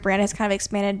their brand has kind of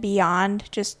expanded beyond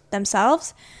just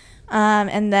themselves.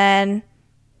 And then,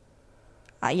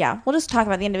 we'll just talk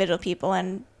about the individual people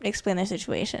and explain their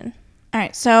situation. All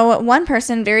right, so one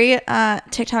person, very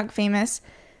TikTok famous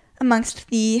amongst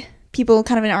the people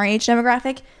kind of in our age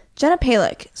demographic, Jenna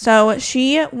Palick. So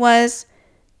she was,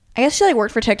 I guess she, like,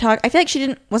 worked for TikTok. I feel like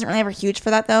she wasn't really ever huge for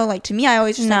that, though. Like, to me, I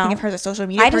always just like, think of her as a social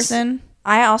media person.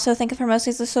 I also think of her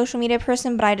mostly as a social media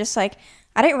person, but I just, like,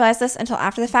 I didn't realize this until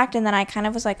after the fact, and then I kind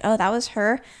of was like, oh, that was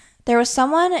her. There was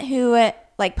someone who,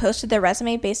 like, posted their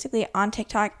resume basically on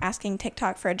TikTok asking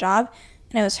TikTok for a job,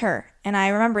 and it was her. And I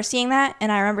remember seeing that,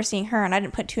 and I remember seeing her, and I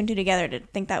didn't put two and two together to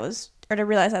think that was, or to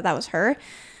realize that that was her.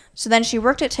 So then she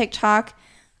worked at TikTok,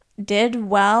 did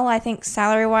well, I think,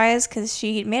 salary-wise, because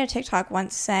she made a TikTok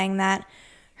once saying that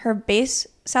her base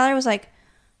salary was, like,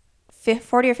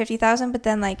 40 or 50,000, but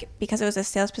then, like, because it was a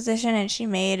sales position and she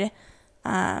made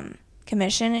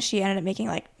commission, she ended up making,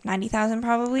 like, 90,000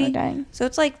 probably. Oh, dang. So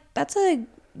it's, like, that's a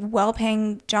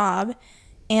well-paying job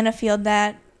in a field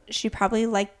that she probably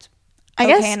liked I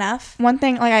okay guess enough. One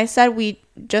thing, like I said, we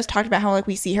just talked about how like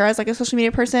we see her as like a social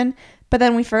media person, but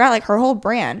then we forgot like her whole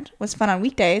brand was fun on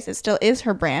weekdays. It still is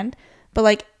her brand, but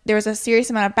like there was a serious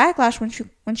amount of backlash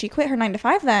when she quit her 9 to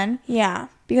 5 then. Yeah.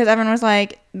 Because everyone was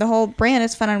like, the whole brand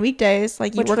is fun on weekdays.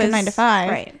 Like, you work a 9 to 5.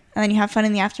 Right. And then you have fun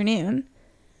in the afternoon.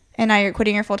 And now you're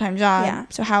quitting your full-time job. Yeah.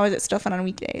 So how is it still fun on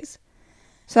weekdays?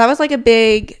 So that was like a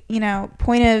big,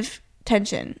 point of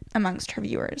tension amongst her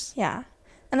viewers. Yeah.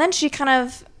 And then she kind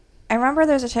of, I remember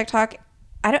there's a TikTok.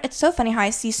 It's so funny how I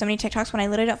see so many TikToks when I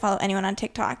literally don't follow anyone on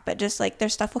TikTok, but just like their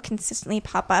stuff will consistently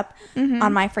pop up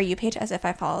on my For You page as if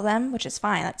I follow them, which is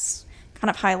fine. That's kind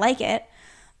of how I like it.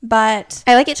 But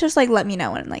I like it to just like let me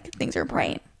know when like things are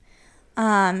important.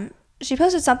 right. She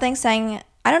posted something saying,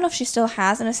 I don't know if she still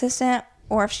has an assistant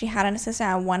or if she had an assistant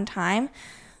at one time.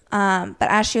 But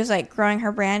as she was like growing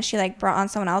her brand, she like brought on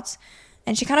someone else,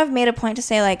 and she kind of made a point to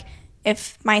say like,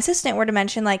 if my assistant were to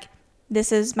mention like,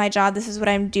 this is my job, this is what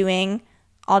I'm doing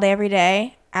all day every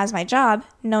day as my job,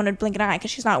 no one would blink an eye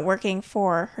because she's not working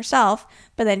for herself.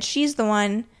 But then she's the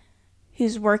one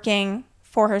who's working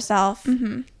for herself,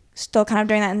 still kind of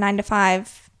during that 9 to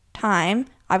 5 time.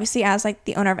 Obviously, as like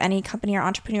the owner of any company or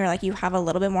entrepreneur, like you have a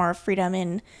little bit more freedom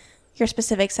in your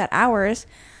specific set hours.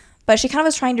 But she kind of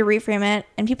was trying to reframe it,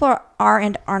 and people are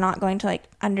and are not going to like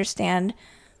understand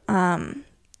the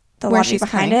Where logic she's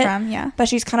behind coming it. from, yeah. But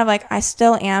she's kind of like, I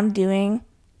still am doing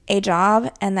a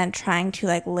job and then trying to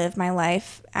like live my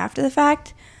life after the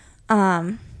fact.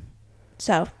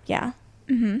 So yeah.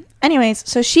 Anyways,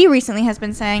 so she recently has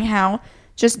been saying how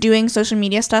just doing social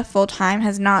media stuff full time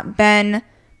has not been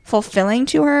fulfilling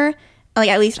to her, like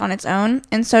at least on its own.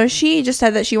 And so she just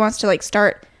said that she wants to like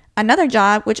start another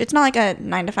job, which it's not like a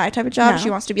 9 to 5 type of job. No. She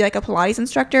wants to be like a Pilates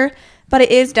instructor, but it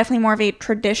is definitely more of a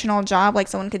traditional job. Like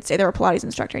someone could say they're a Pilates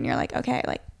instructor and you're like, okay,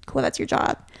 like cool, that's your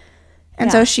job. And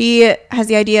Yeah. so she has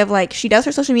the idea of like, she does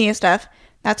her social media stuff.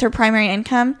 That's her primary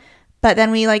income. But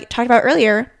then we like talked about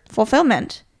earlier,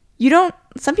 fulfillment.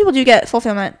 Some people do get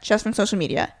fulfillment just from social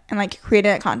media and like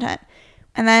creating content.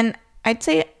 And then I'd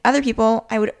say other people,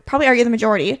 I would probably argue the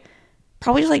majority,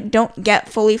 probably just like don't get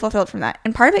fully fulfilled from that.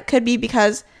 And part of it could be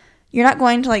because you're not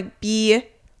going to like be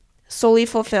solely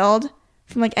fulfilled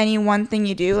from like any one thing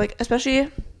you do. Like especially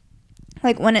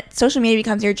like when social media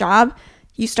becomes your job,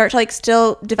 you start to like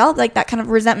still develop like that kind of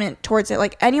resentment towards it.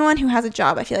 Like anyone who has a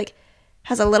job, I feel like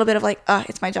has a little bit of like,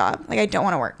 it's my job. Like I don't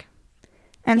want to work.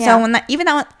 And Yeah. so when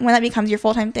that becomes your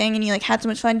full-time thing and you like had so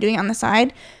much fun doing it on the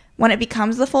side, when it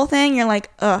becomes the full thing, you're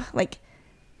like, like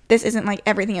this isn't like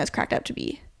everything it was cracked up to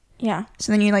be. Yeah.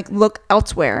 So then you like look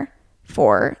elsewhere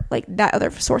for like that other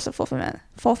source of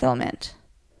fulfillment.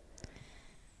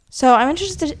 So I'm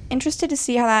interested to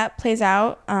see how that plays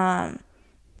out.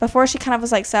 Before she kind of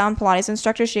was like set on Pilates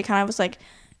instructor, she kind of was like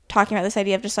talking about this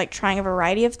idea of just like trying a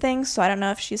variety of things. So I don't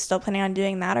know if she's still planning on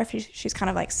doing that or if she's kind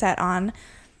of like set on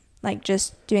like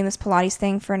just doing this Pilates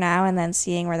thing for now and then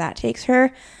seeing where that takes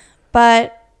her.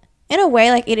 But in a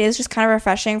way, like it is just kind of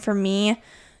refreshing for me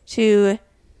because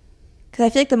I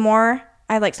feel like the more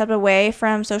I like stepped away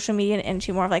from social media and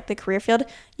into more of like the career field,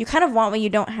 you kind of want what you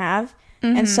don't have.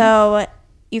 And so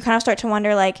you kind of start to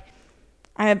wonder like,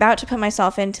 I'm about to put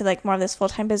myself into like more of this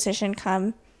full-time position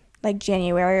come like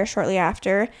January or shortly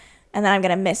after, and then I'm going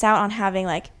to miss out on having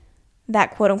like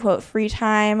that quote unquote free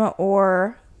time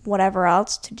or whatever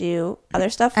else to do other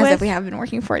stuff As with. if we have been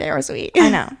working 40 hours a week. I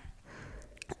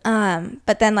know.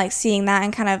 But then like seeing that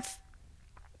and kind of,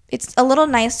 it's a little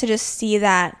nice to just see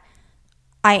that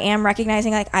I am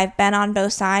recognizing like I've been on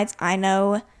both sides. I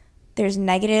know there's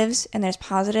negatives and there's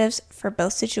positives for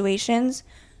both situations,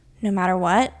 no matter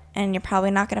what. And you're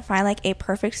probably not going to find like a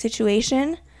perfect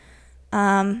situation.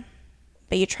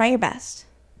 But you try your best.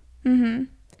 So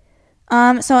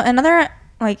another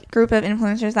like group of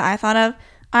influencers that I thought of,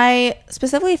 I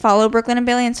specifically follow Brooklyn and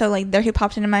Bailey, and so like they're who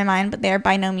popped into my mind, but they're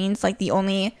by no means like the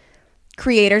only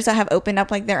creators that have opened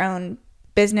up like their own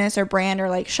business or brand or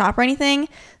like shop or anything.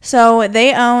 So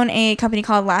they own a company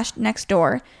called Lash Next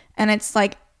Door, and it's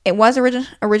like it was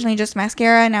originally just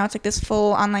mascara. Now it's like this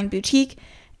full online boutique,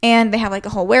 and they have like a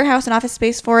whole warehouse and office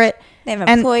space for it. They have And,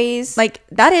 employees. like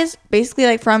that is basically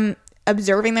like from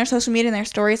observing their social media and their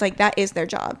stories, like that is their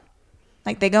job.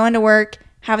 Like they go into work,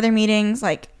 have their meetings,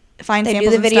 like find they do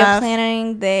samples the and video stuff.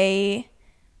 planning. They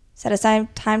set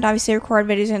aside time to obviously record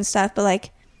videos and stuff, but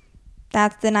like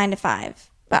that's the 9 to 5.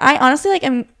 But I honestly like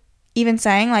am even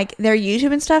saying like their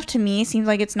YouTube and stuff to me seems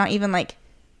like it's not even like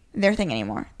their thing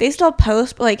anymore. They still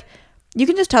post, but like you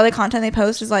can just tell the content they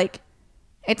post is like,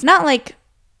 it's not like,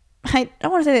 I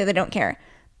don't want to say that they don't care,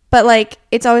 but like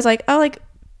it's always like, oh, like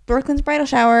Brooklyn's bridal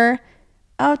shower.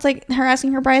 Oh, it's like her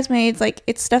asking her bridesmaids. Like,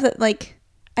 it's stuff that, like,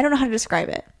 I don't know how to describe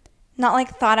it. Not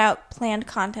like thought out, planned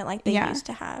content like they used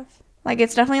to have. Like,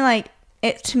 it's definitely like,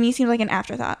 it to me seems like an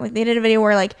afterthought. Like, they did a video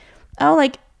where, like, oh,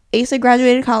 like, Asa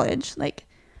graduated college. Like,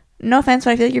 no offense,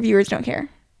 but I feel like your viewers don't care.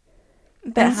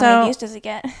 But and how so, many views does it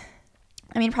get?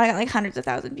 I mean, probably got like hundreds of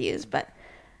thousands of views, but,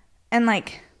 and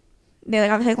like, they like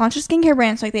obviously like, launched a skincare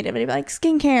brand, so like they did a video about like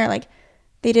skincare. Like,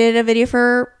 they did a video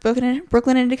for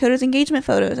Brooklyn and Dakota's engagement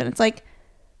photos, and it's like,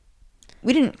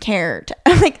 we didn't care.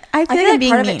 Like, I feel like I'm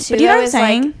being mean, but do you know what I'm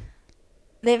saying?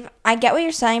 Like, I get what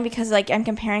you're saying, because like I'm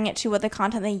comparing it to what the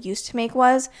content they used to make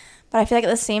was, but I feel like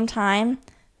at the same time,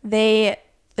 the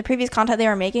previous content they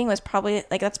were making was probably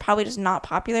like, that's probably just not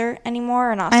popular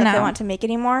anymore, or not stuff they want to make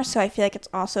anymore. So I feel like it's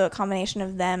also a combination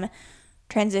of them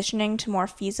transitioning to more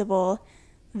feasible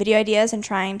video ideas and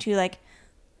trying to, like,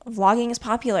 vlogging is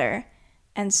popular,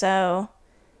 and so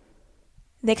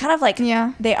they kind of like,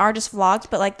 they are just vlogs,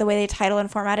 but like the way they title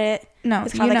and format it,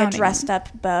 it's kind of like a dressed up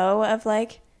bow of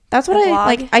like, that's what I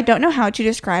like. I don't know how to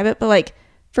describe it, but like,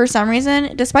 for some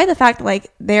reason, despite the fact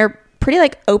like they're pretty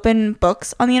like open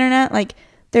books on the internet, like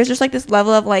there's just like this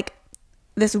level of like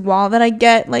this wall that I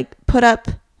get like put up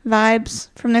vibes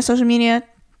from their social media.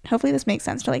 Hopefully this makes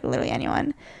sense to like literally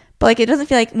anyone, but like it doesn't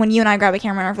feel like when you and I grab a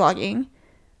camera and are vlogging,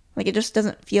 like it just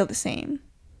doesn't feel the same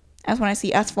as when I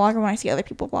see us vlog or when I see other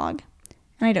people vlog,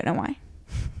 and I don't know why.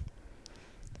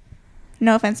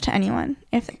 No offense to anyone.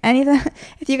 If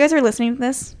you guys are listening to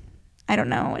this, I don't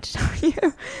know what to tell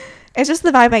you. It's just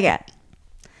the vibe I get.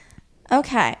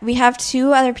 Okay, we have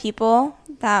two other people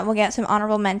that will get some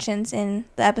honorable mentions in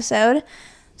the episode.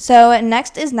 So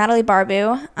next is Natalie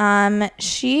Barbu.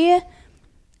 She's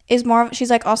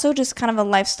like also just kind of a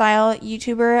lifestyle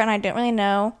YouTuber, and I don't really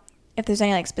know if there's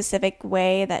any like specific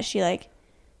way that she like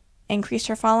increased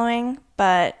her following,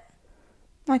 but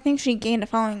I think she gained a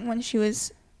following when she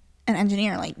was an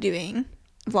engineer, like doing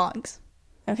vlogs.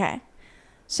 Okay.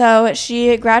 So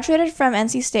she graduated from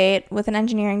NC State with an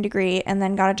engineering degree and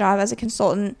then got a job as a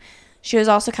consultant. She was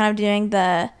also kind of doing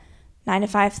the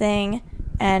 9-to-5 thing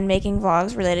and making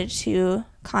vlogs related to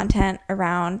content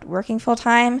around working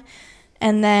full-time.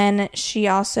 And then she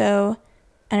also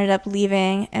ended up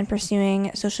leaving and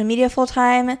pursuing social media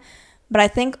full-time. But I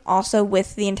think also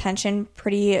with the intention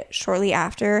pretty shortly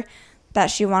after that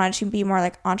she wanted to be more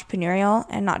like entrepreneurial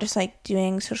and not just like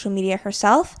doing social media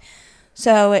herself.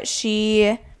 So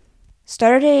she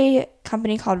started a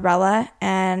company called Rella,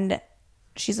 and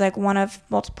she's like one of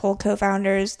multiple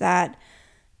co-founders that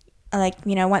like,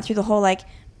 you know, went through the whole like,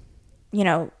 you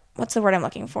know, what's the word I'm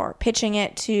looking for? Pitching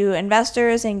it to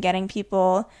investors and getting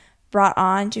people brought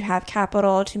on to have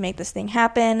capital to make this thing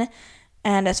happen.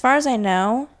 And as far as I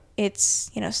know,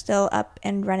 it's, you know, still up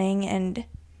and running, and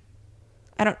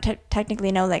I don't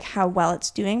technically know like how well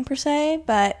it's doing per se,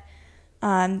 but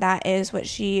that is what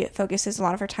she focuses a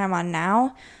lot of her time on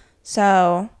now.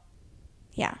 So,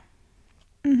 yeah.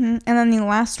 And then the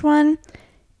last one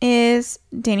is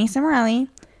Danny Cimarelli.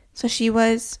 So she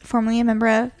was formerly a member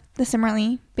of the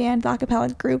Cimarelli band, the a cappella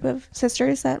group of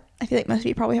sisters that I feel like most of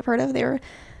you probably have heard of. They were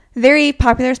very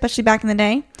popular, especially back in the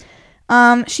day.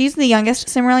 She's the youngest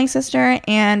Cimarelli sister,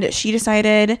 and she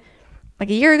decided like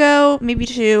a year ago, maybe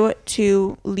two,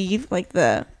 to leave like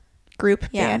the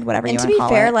group band, whatever you want to call it. And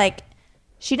to be fair, like,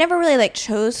 she never really like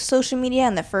chose social media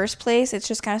in the first place. It's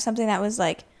just kind of something that was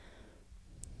like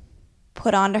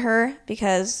put onto her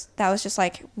because that was just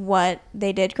like what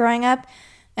they did growing up.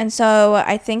 And so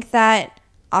I think that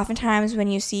oftentimes when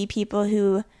you see people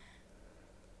who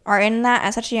are in that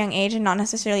at such a young age and not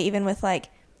necessarily even with like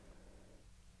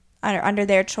under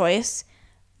their choice,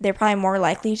 they're probably more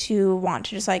likely to want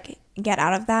to just like get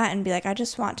out of that and be like, I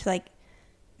just want to like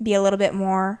be a little bit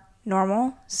more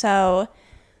normal. So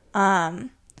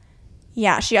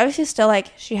yeah, she obviously still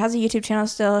like, she has a YouTube channel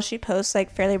still. She posts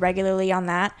like fairly regularly on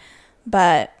that,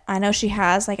 but I know she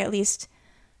has like, at least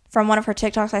from one of her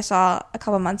TikToks I saw a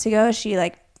couple months ago, she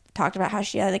like talked about how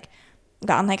she had like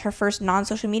gotten like her first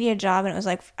non-social media job, and it was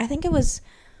like, I think it was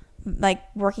like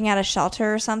working at a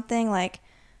shelter or something. Like,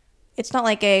 it's not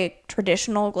like a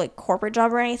traditional like corporate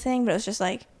job or anything, but it was just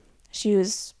like she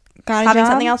was having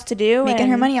something else to do, making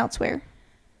her money elsewhere.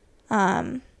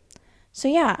 So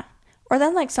yeah. Or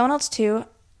then like someone else too,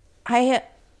 I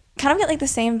kind of get like the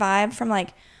same vibe from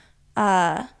like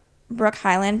Brooke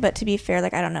Highland, but to be fair,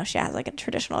 like I don't know if she has like a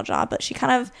traditional job, but she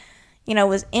kind of, you know,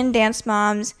 was in Dance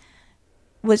Moms,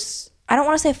 was, I don't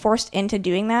want to say forced into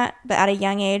doing that, but at a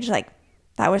young age, like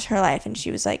that was her life, and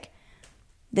she was like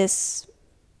this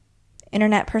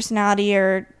internet personality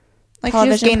or like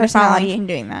television she personality from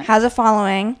doing that, has a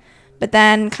following, but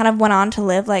then kind of went on to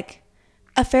live like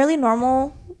a fairly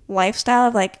normal lifestyle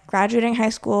of like graduating high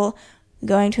school,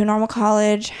 going to a normal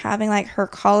college, having like her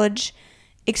college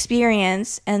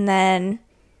experience, and then,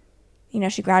 you know,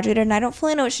 she graduated and I don't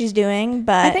fully know what she's doing,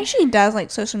 but I think she does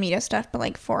like social media stuff, but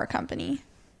like for a company.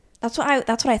 that's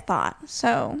what I thought.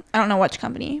 So I don't know which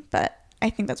company, but I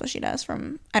think that's what she does.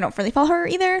 I don't really follow her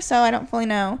either, so I don't fully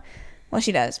know what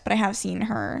she does, but I have seen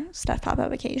her stuff pop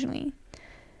up occasionally.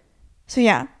 So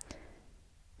yeah.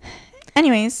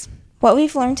 Anyways, What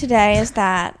we've learned today is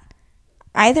that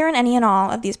either and any and all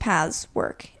of these paths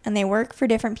work, and they work for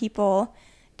different people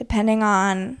depending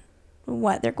on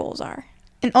what their goals are.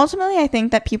 and ultimately I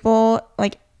think that people,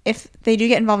 like, if they do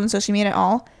get involved in social media at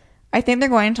all, I think they're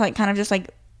going to like kind of just like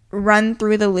run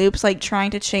through the loops, like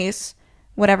trying to chase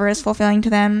whatever is fulfilling to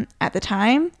them at the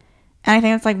time. And I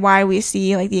think that's like why we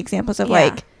see like the examples of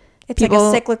like It's people,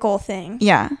 like a cyclical thing.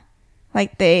 yeah,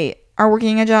 like they are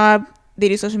working a job, they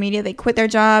do social media, they quit their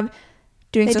job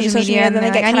doing They social, do social media, media, and then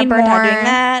they're they like, get I kind need of burnt out more, doing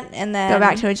that, and then go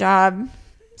back to a job,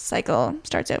 cycle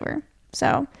starts over.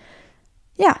 So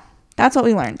yeah, that's what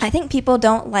we learned. I think people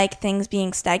don't like things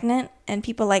being stagnant, and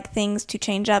people like things to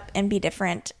change up and be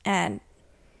different. And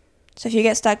so if you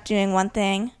get stuck doing one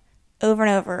thing over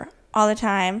and over all the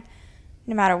time,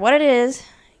 no matter what it is,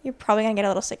 you're probably going to get a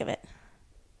little sick of it.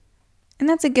 And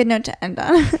that's a good note to end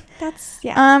on. That's,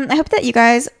 yeah. I hope that you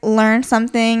guys learned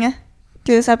something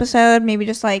through this episode. Maybe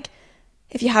just like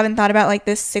if you haven't thought about like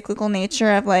this cyclical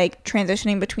nature of like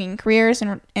transitioning between careers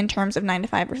and in terms of 9 to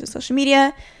 5 versus social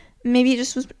media, maybe it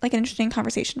just was like an interesting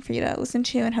conversation for you to listen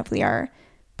to, and hopefully our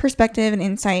perspective and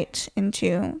insight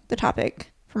into the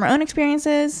topic from our own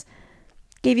experiences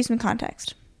gave you some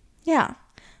context. Yeah.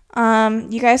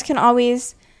 You guys can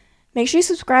always make sure you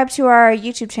subscribe to our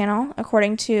YouTube channel,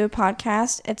 According to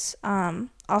Podcast. It's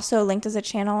also linked as a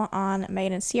channel on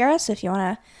Megan and Sierra, so if you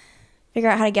want to figure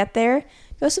out how to get there,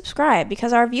 go subscribe,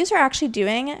 because our views are actually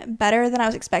doing better than I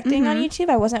was expecting on YouTube.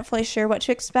 I wasn't fully sure what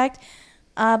to expect,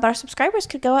 but our subscribers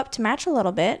could go up to match a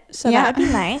little bit, so Yeah. that would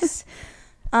be nice.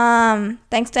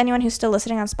 Thanks to anyone who's still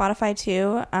listening on Spotify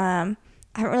too.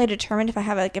 I haven't really determined if I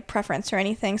have like a preference or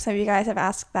anything. Some of you guys have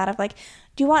asked that of like,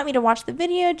 do you want me to watch the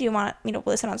video? Do you want me to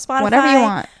listen on Spotify? Whatever you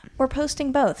want. We're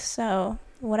posting both, so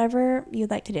whatever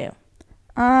you'd like to do.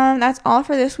 That's all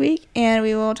for this week, and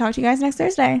we will talk to you guys next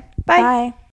Thursday. Bye. Bye.